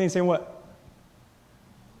kingdom one day and saying what?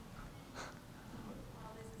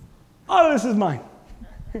 All of this is mine.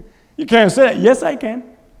 You can't say that. Yes, I can.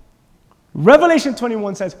 Revelation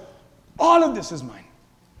 21 says, all of this is mine.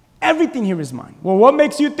 Everything here is mine. Well, what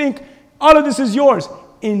makes you think all of this is yours?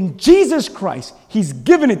 In Jesus Christ, he's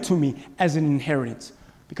given it to me as an inheritance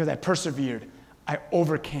because I persevered. I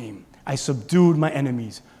overcame. I subdued my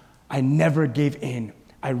enemies. I never gave in.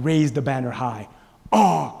 I raised the banner high.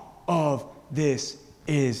 All of this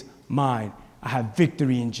is mine. I have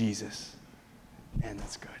victory in Jesus. And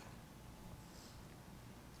that's good.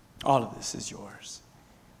 All of this is yours.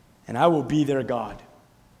 And I will be their God.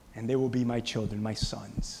 And they will be my children, my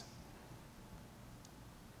sons.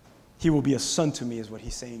 He will be a son to me, is what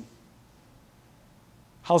he's saying.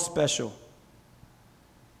 How special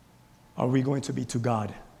are we going to be to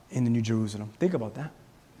God in the New Jerusalem? Think about that.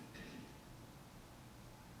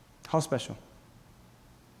 How special.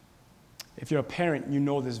 If you're a parent, you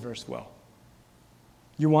know this verse well.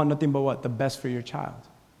 You want nothing but what? The best for your child.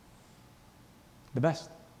 The best.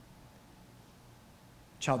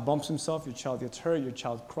 Child bumps himself, your child gets hurt, your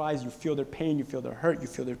child cries, you feel their pain, you feel their hurt,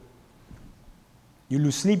 you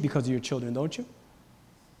lose sleep because of your children, don't you?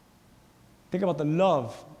 Think about the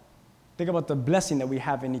love. Think about the blessing that we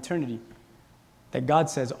have in eternity. That God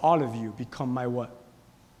says, all of you become my what?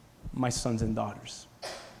 My sons and daughters.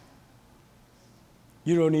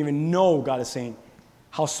 You don't even know, God is saying,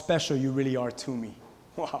 how special you really are to me.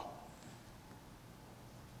 Wow.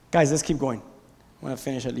 Guys, let's keep going. I want to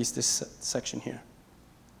finish at least this section here.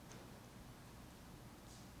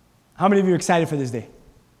 How many of you are excited for this day?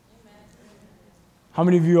 How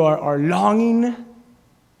many of you are longing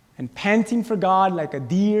and panting for God like a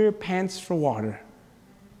deer pants for water?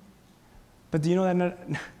 But do you know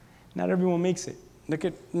that not everyone makes it? Look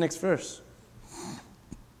at the next verse.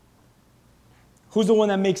 Who's the one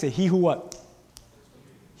that makes it? He who what?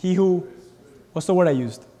 He who, what's the word I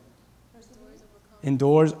used?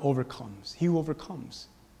 Endures, overcomes. He who overcomes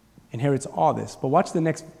inherits all this. But watch the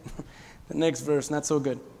next verse, not so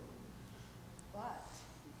good.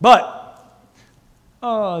 But,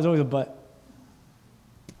 oh, there's always a but.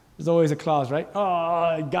 There's always a clause, right?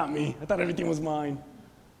 Oh, it got me. I thought everything was mine.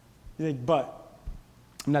 He's like, but,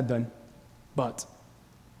 I'm not done. But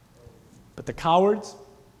the cowards,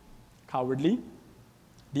 cowardly,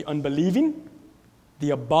 the unbelieving,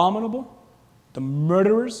 the abominable, the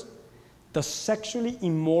murderers, the sexually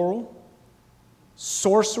immoral,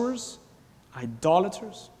 sorcerers,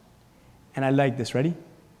 idolaters, and I like this, ready?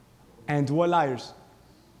 And what liars?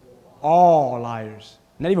 All liars.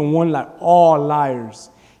 Not even one liar, all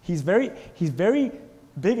liars. He's very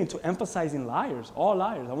big into emphasizing liars, all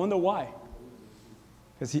liars. I wonder why.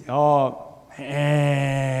 Because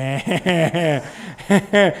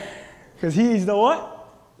because he's the what?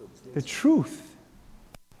 The truth.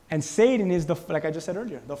 And Satan is, like I just said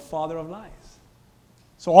earlier, the father of lies.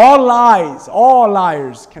 So all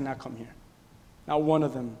liars cannot come here. Not one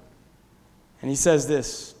of them. And he says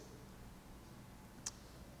this.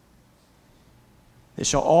 They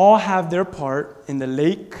shall all have their part in the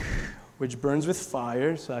lake which burns with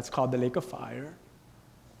fire. So that's called the lake of fire.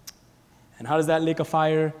 And how does that lake of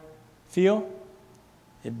fire feel?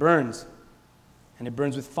 It burns. And it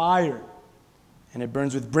burns with fire. And it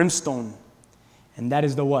burns with brimstone. And that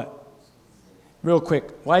is the what? Real quick,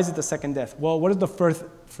 why is it the second death? Well, what does the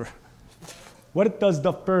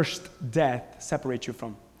first death separate you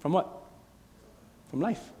from? From what? From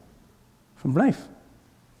life. From life.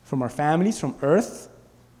 From our families, from earth,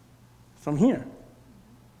 from here.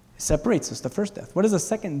 It separates us, the first death. What does the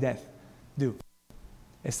second death do?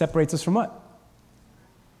 It separates us from what?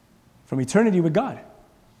 From eternity with God.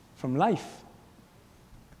 From life.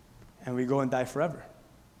 And we go and die forever.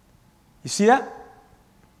 You see that?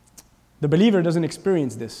 The believer doesn't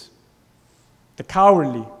experience this. The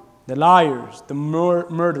cowardly, the liars, the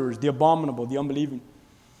murderers, the abominable, the unbelieving.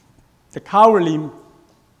 The cowardly,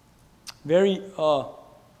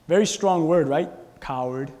 very strong word, right?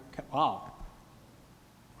 Coward. Wow.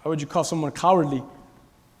 Why would you call someone cowardly?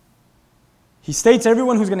 He states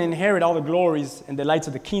everyone who's going to inherit all the glories and delights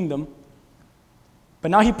of the kingdom.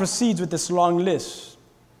 But now he proceeds with this long list.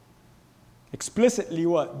 Explicitly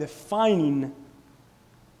what? Defining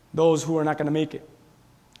those who are not going to make it.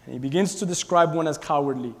 And he begins to describe one as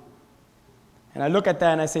cowardly. And I look at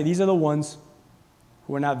that and I say, these are the ones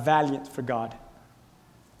who are not valiant for God.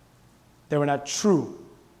 They were not true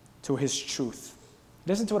to his truth.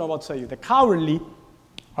 Listen to what I'm about to tell you. The cowardly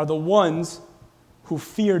are the ones who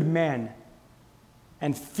feared man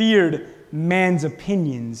and feared man's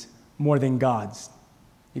opinions more than God's.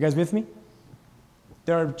 You guys with me?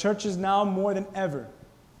 There are churches now more than ever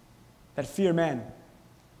that fear man,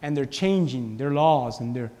 and they're changing their laws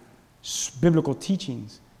and their biblical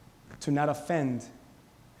teachings to not offend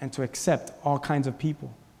and to accept all kinds of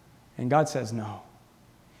people. And God says, no.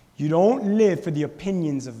 You don't live for the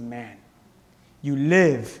opinions of man. You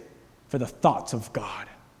live for the thoughts of God.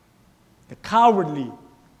 The cowardly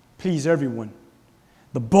please everyone.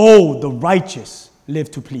 The bold, the righteous live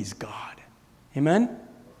to please God. Amen?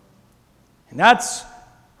 And that's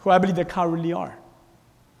who I believe the cowardly are.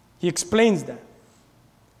 He explains that.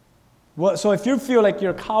 Well, so if you feel like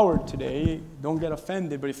you're a coward today, don't get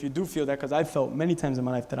offended. But if you do feel that, because I've felt many times in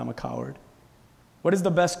my life that I'm a coward, what is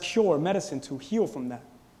the best cure, medicine to heal from that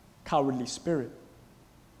cowardly spirit?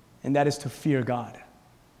 And that is to fear God.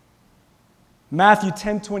 Matthew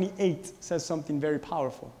 10:28 says something very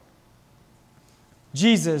powerful.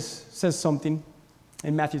 Jesus says something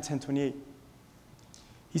in Matthew 10:28.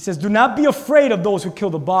 He says, do not be afraid of those who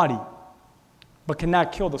kill the body, but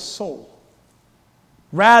cannot kill the soul.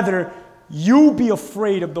 Rather, you be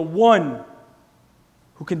afraid of the one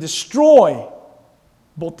who can destroy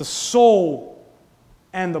both the soul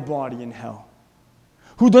and the body in hell.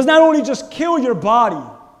 Who does not only just kill your body,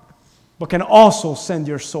 but can also send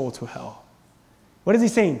your soul to hell. What is he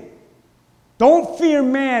saying? Don't fear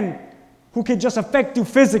man who can just affect you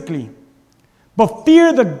physically, but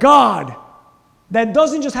fear the God that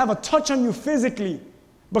doesn't just have a touch on you physically,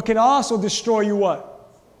 but can also destroy you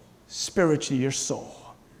what? Spiritually, your soul.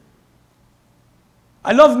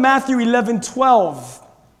 I love Matthew 11:12.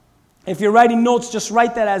 If you're writing notes, just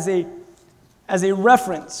write that as a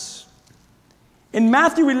reference. In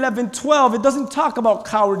Matthew 11:12, it doesn't talk about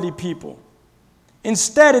cowardly people.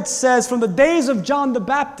 Instead, it says, from the days of John the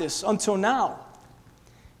Baptist until now,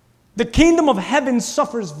 the kingdom of heaven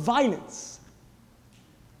suffers violence,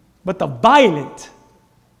 but the violent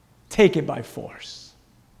take it by force.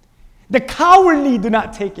 The cowardly do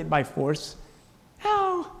not take it by force.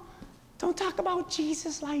 No, don't talk about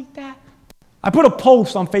Jesus like that. I put a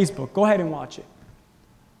post on Facebook. Go ahead and watch it.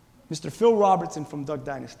 Mr. Phil Robertson from Duck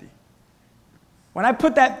Dynasty. When I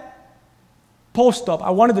put that post up, I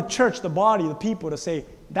wanted the church, the body, the people to say,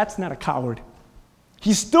 that's not a coward.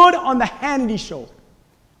 He stood on the Hannity show,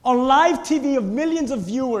 on live TV of millions of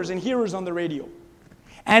viewers and hearers on the radio.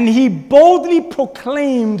 And he boldly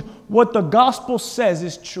proclaimed what the gospel says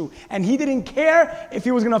is true. And he didn't care if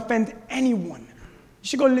he was going to offend anyone. You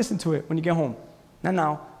should go listen to it when you get home. Not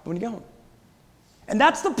now, but when you get home. And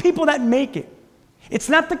that's the people that make it. It's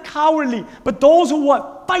not the cowardly, but those who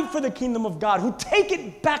what? Fight for the kingdom of God, who take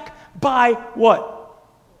it back by what?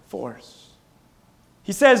 Force.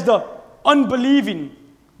 He says the unbelieving,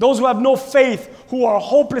 those who have no faith, who are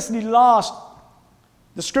hopelessly lost.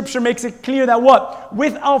 The scripture makes it clear that what?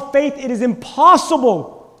 Without faith, it is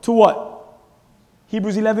impossible to what?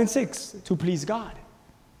 Hebrews 11:6, to please God.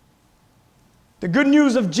 The good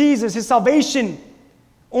news of Jesus, his salvation,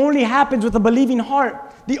 only happens with a believing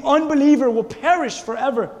heart. The unbeliever will perish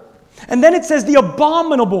forever. And then it says the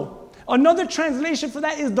abominable. Another translation for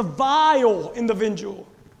that is the vile individual.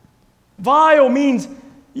 Vile means,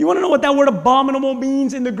 you want to know what that word abominable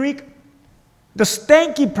means in the Greek? The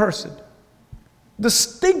stanky person. The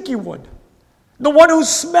stinky one. The one who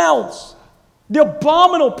smells. The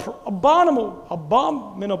abominable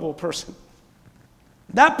person.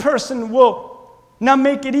 That person will not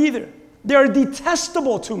make it either. They are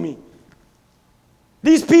detestable to me.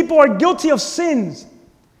 These people are guilty of sins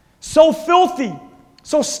so filthy,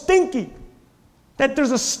 so stinky, that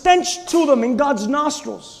there's a stench to them in God's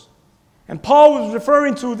nostrils. And Paul was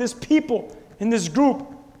referring to this people in this group.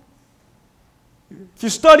 If you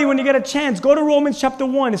study when you get a chance, go to Romans chapter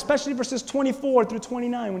 1, especially verses 24 through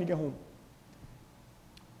 29 when you get home.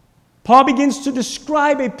 Paul begins to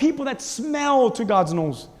describe a people that smell to God's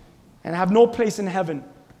nose and have no place in heaven.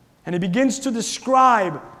 And he begins to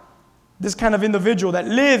describe this kind of individual that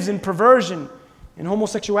lives in perversion and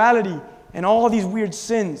homosexuality and all these weird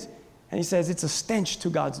sins. And he says it's a stench to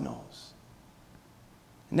God's nose.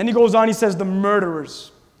 And then he goes on, he says the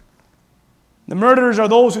murderers. The murderers are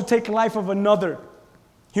those who take life of another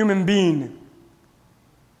human being.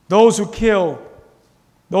 Those who kill,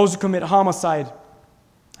 those who commit homicide,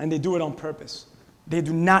 and they do it on purpose. They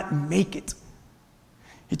do not make it.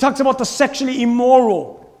 He talks about the sexually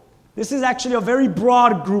immoral. This is actually a very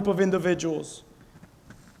broad group of individuals.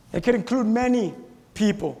 It could include many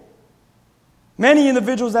people. Many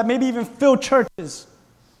individuals that maybe even fill churches.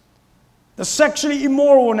 The sexually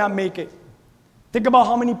immoral will not make it. Think about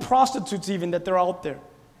how many prostitutes even that there are out there.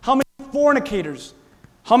 How many fornicators.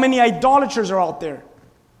 How many idolaters are out there.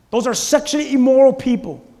 Those are sexually immoral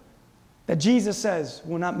people that Jesus says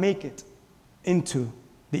will not make it into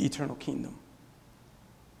the eternal kingdom.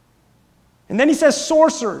 And then he says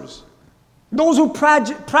sorcerers, those who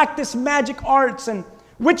practice magic arts and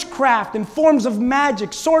witchcraft and forms of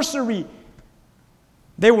magic, sorcery,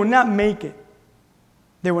 they will not make it.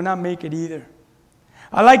 They will not make it either.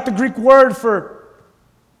 I like the Greek word for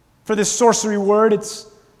this sorcery word. It's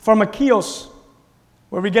pharmakios,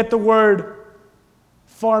 where we get the word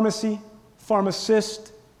pharmacy,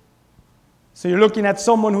 pharmacist. So you're looking at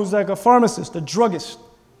someone who's like a pharmacist, a druggist,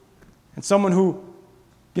 and someone who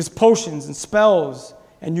gives potions and spells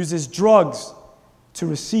and uses drugs to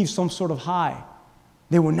receive some sort of high.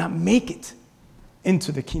 They will not make it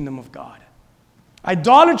into the kingdom of God.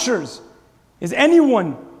 Idolaters is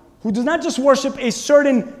anyone who does not just worship a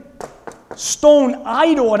certain stone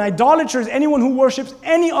idol. An idolater is anyone who worships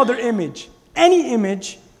any other image, any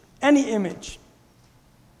image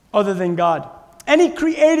other than God. Any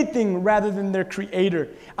created thing rather than their creator.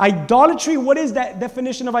 Idolatry, what is that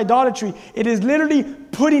definition of idolatry? It is literally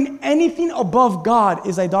putting anything above God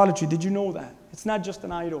is idolatry. Did you know that? It's not just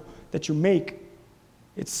an idol that you make.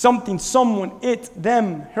 It's something, someone, it,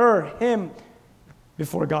 them, her, him,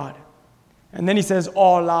 before God. And then he says,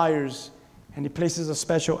 all liars. And he places a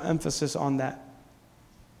special emphasis on that.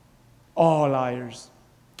 All liars.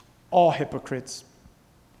 All hypocrites.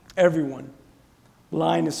 Everyone.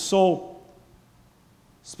 Lying is so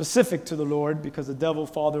specific to the Lord because the devil,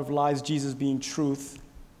 father of lies, Jesus being truth.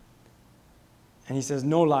 And he says,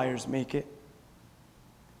 no liars make it.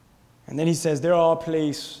 And then he says, their all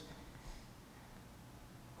place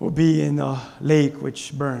will be in a lake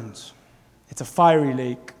which burns. It's a fiery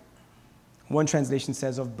lake. One translation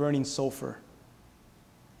says of burning sulfur.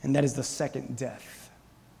 And that is the second death.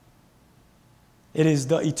 It is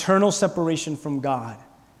the eternal separation from God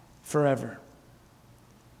forever.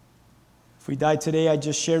 If we die today, I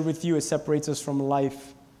just shared with you, it separates us from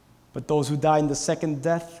life. But those who die in the second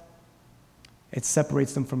death, it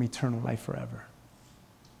separates them from eternal life forever.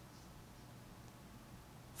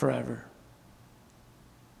 Forever.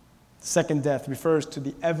 Second death refers to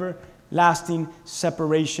the everlasting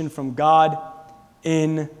separation from God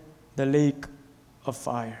in the lake of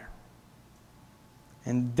fire.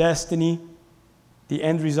 And destiny the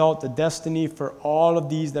end result, the destiny for all of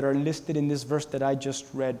these that are listed in this verse that I just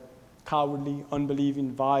read, cowardly,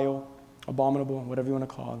 unbelieving, vile, abominable, whatever you want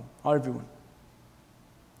to call them, everyone,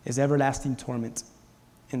 is everlasting torment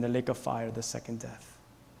in the lake of fire, the second death.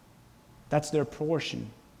 That's their portion.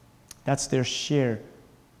 That's their share.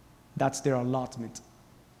 That's their allotment.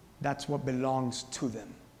 That's what belongs to them,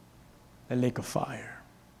 the lake of fire.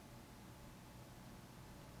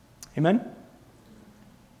 Amen?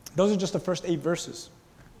 Those are just the first 8 verses.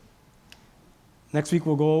 Next week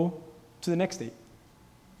we'll go to the next 8.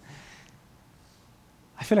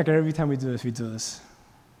 I feel like every time we do this.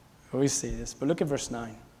 I always say this, but look at verse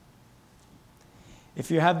 9.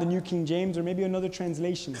 If you have the New King James or maybe another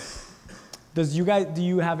translation, do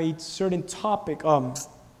you have a certain topic,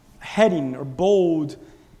 heading or bold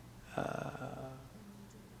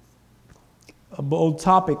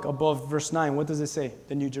topic above verse 9? What does it say?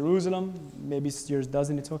 The New Jerusalem? Maybe yours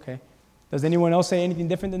doesn't. It's okay. Does anyone else say anything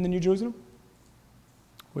different than the New Jerusalem?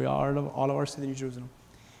 We are all of ours to the New Jerusalem.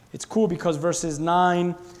 It's cool because verses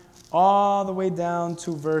 9 all the way down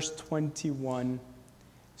to verse 21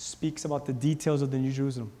 speaks about the details of the New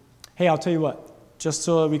Jerusalem. Hey, I'll tell you what, just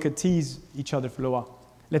so we could tease each other for a little while.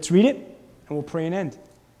 Let's read it, and we'll pray and end.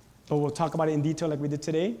 But we'll talk about it in detail like we did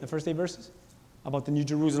today, the first 8 verses, about the New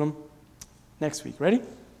Jerusalem next week. Ready?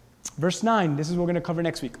 Verse 9, this is what we're going to cover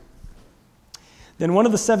next week. Then one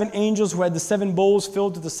of the 7 angels who had the 7 bowls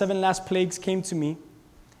filled with the 7 last plagues came to me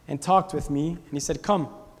and talked with me, and he said, "Come,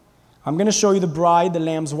 I'm going to show you the bride, the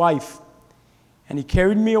Lamb's wife." And he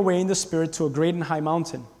carried me away in the Spirit to a great and high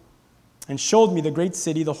mountain, and showed me the great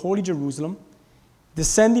city, the holy Jerusalem,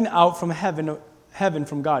 descending out from heaven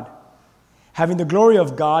from God, having the glory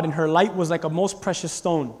of God, and her light was like a most precious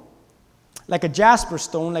stone, like a jasper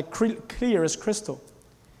stone, like clear as crystal.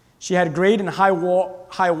 She had a great and high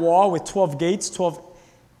wall with 12 gates, 12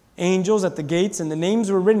 angels at the gates, and the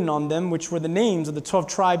names were written on them, which were the names of the 12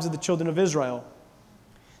 tribes of the children of Israel.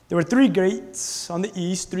 There were 3 gates on the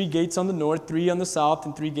east, 3 gates on the north, 3 on the south,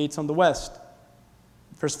 and 3 gates on the west.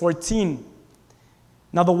 Verse 14.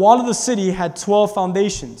 Now the wall of the city had 12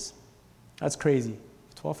 foundations. That's crazy.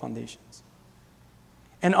 12 foundations.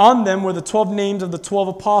 And on them were the 12 names of the 12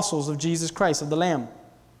 apostles of Jesus Christ, of the Lamb.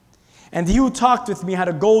 And he who talked with me had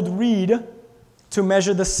a gold reed to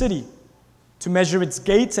measure the city, to measure its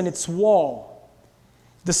gates and its wall.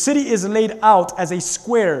 The city is laid out as a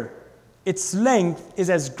square. Its length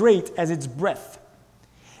is as great as its breadth.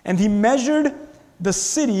 And he measured the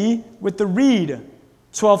city with the reed,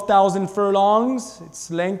 12,000 furlongs.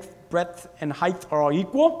 Its length, breadth, and height are all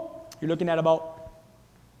equal. You're looking at about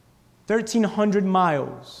 1,300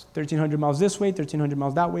 miles. 1,300 miles this way, 1,300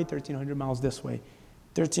 miles that way, 1,300 miles this way.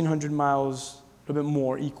 1,300 miles, a little bit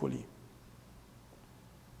more equally.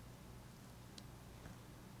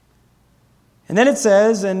 And then it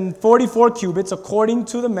says, and 44 cubits according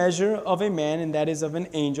to the measure of a man, and that is of an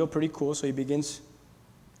angel. Pretty cool. So he begins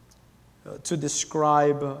to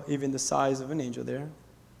describe even the size of an angel there.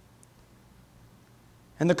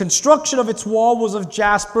 And the construction of its wall was of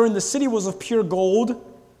jasper, and the city was of pure gold,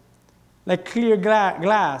 like clear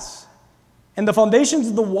glass. And the foundations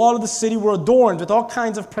of the wall of the city were adorned with all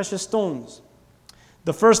kinds of precious stones.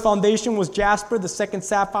 The first foundation was jasper, the second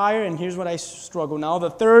sapphire, and here's what I struggle now.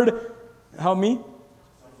 The third, help me?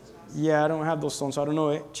 Yeah, I don't have those stones, so I don't know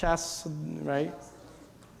it. Right?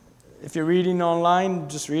 If you're reading online,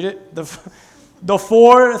 just read it. The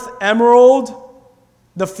fourth, emerald.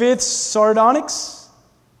 The fifth, sardonyx.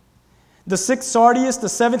 The sixth, sardius. The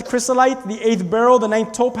seventh, chrysolite. The eighth, beryl. The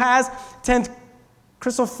ninth, topaz. 10th,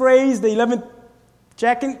 chrysoprase. The 11th,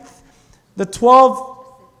 jacinth. The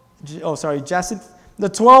 12th, jacinth. The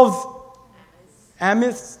 12th,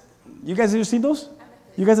 amethyst. You guys have seen those?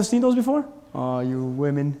 You guys have seen those before? Oh, you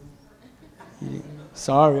women.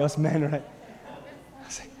 Sorry, us men, right?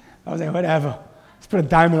 I was like, whatever. Let's put a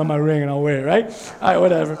diamond on my ring and I'll wear it, right? All right,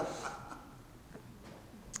 whatever.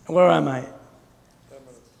 Where am I?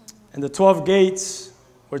 And the 12 gates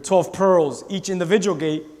were 12 pearls. Each individual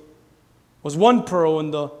gate was 1 pearl,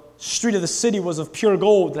 and the street of the city was of pure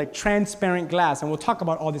gold, like transparent glass. And we'll talk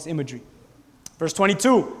about all this imagery. Verse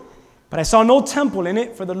 22. But I saw no temple in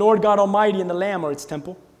it, for the Lord God Almighty and the Lamb are its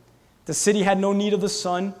temple. The city had no need of the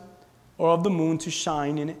sun or of the moon to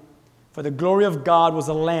shine in it, for the glory of God was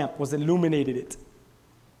a lamp, was illuminated it.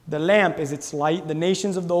 The lamp is its light. The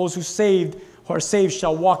nations of those who are saved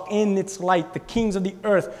shall walk in its light. The kings of the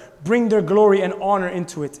earth bring their glory and honor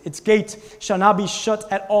into it. Its gates shall not be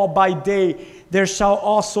shut at all by day. There shall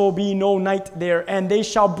also be no night there. And they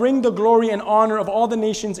shall bring the glory and honor of all the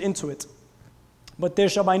nations into it. But there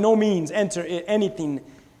shall by no means enter anything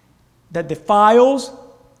that defiles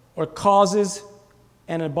or causes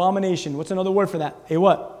and abomination. What's another word for that? A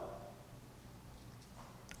what?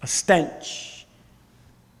 A stench.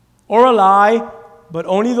 Or a lie, but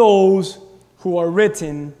only those who are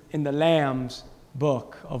written in the Lamb's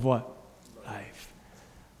book of what? Life.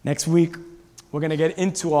 Next week, we're going to get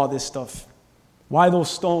into all this stuff. Why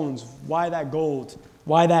those stones? Why that gold?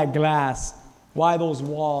 Why that glass? Why those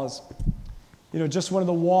walls? You know, just one of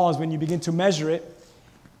the walls, when you begin to measure it,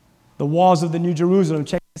 the walls of the New Jerusalem,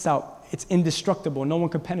 check this out. It's indestructible. No one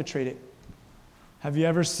can penetrate it. Have you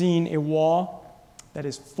ever seen a wall that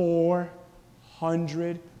is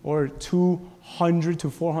 400 or 200 to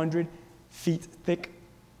 400 feet thick?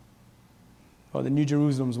 Well, the New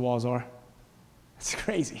Jerusalem's walls are. It's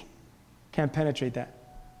crazy. Can't penetrate that.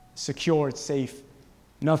 Secure, it's safe.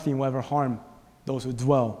 Nothing will ever harm those who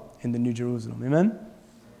dwell in the New Jerusalem. Amen?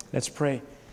 Let's pray.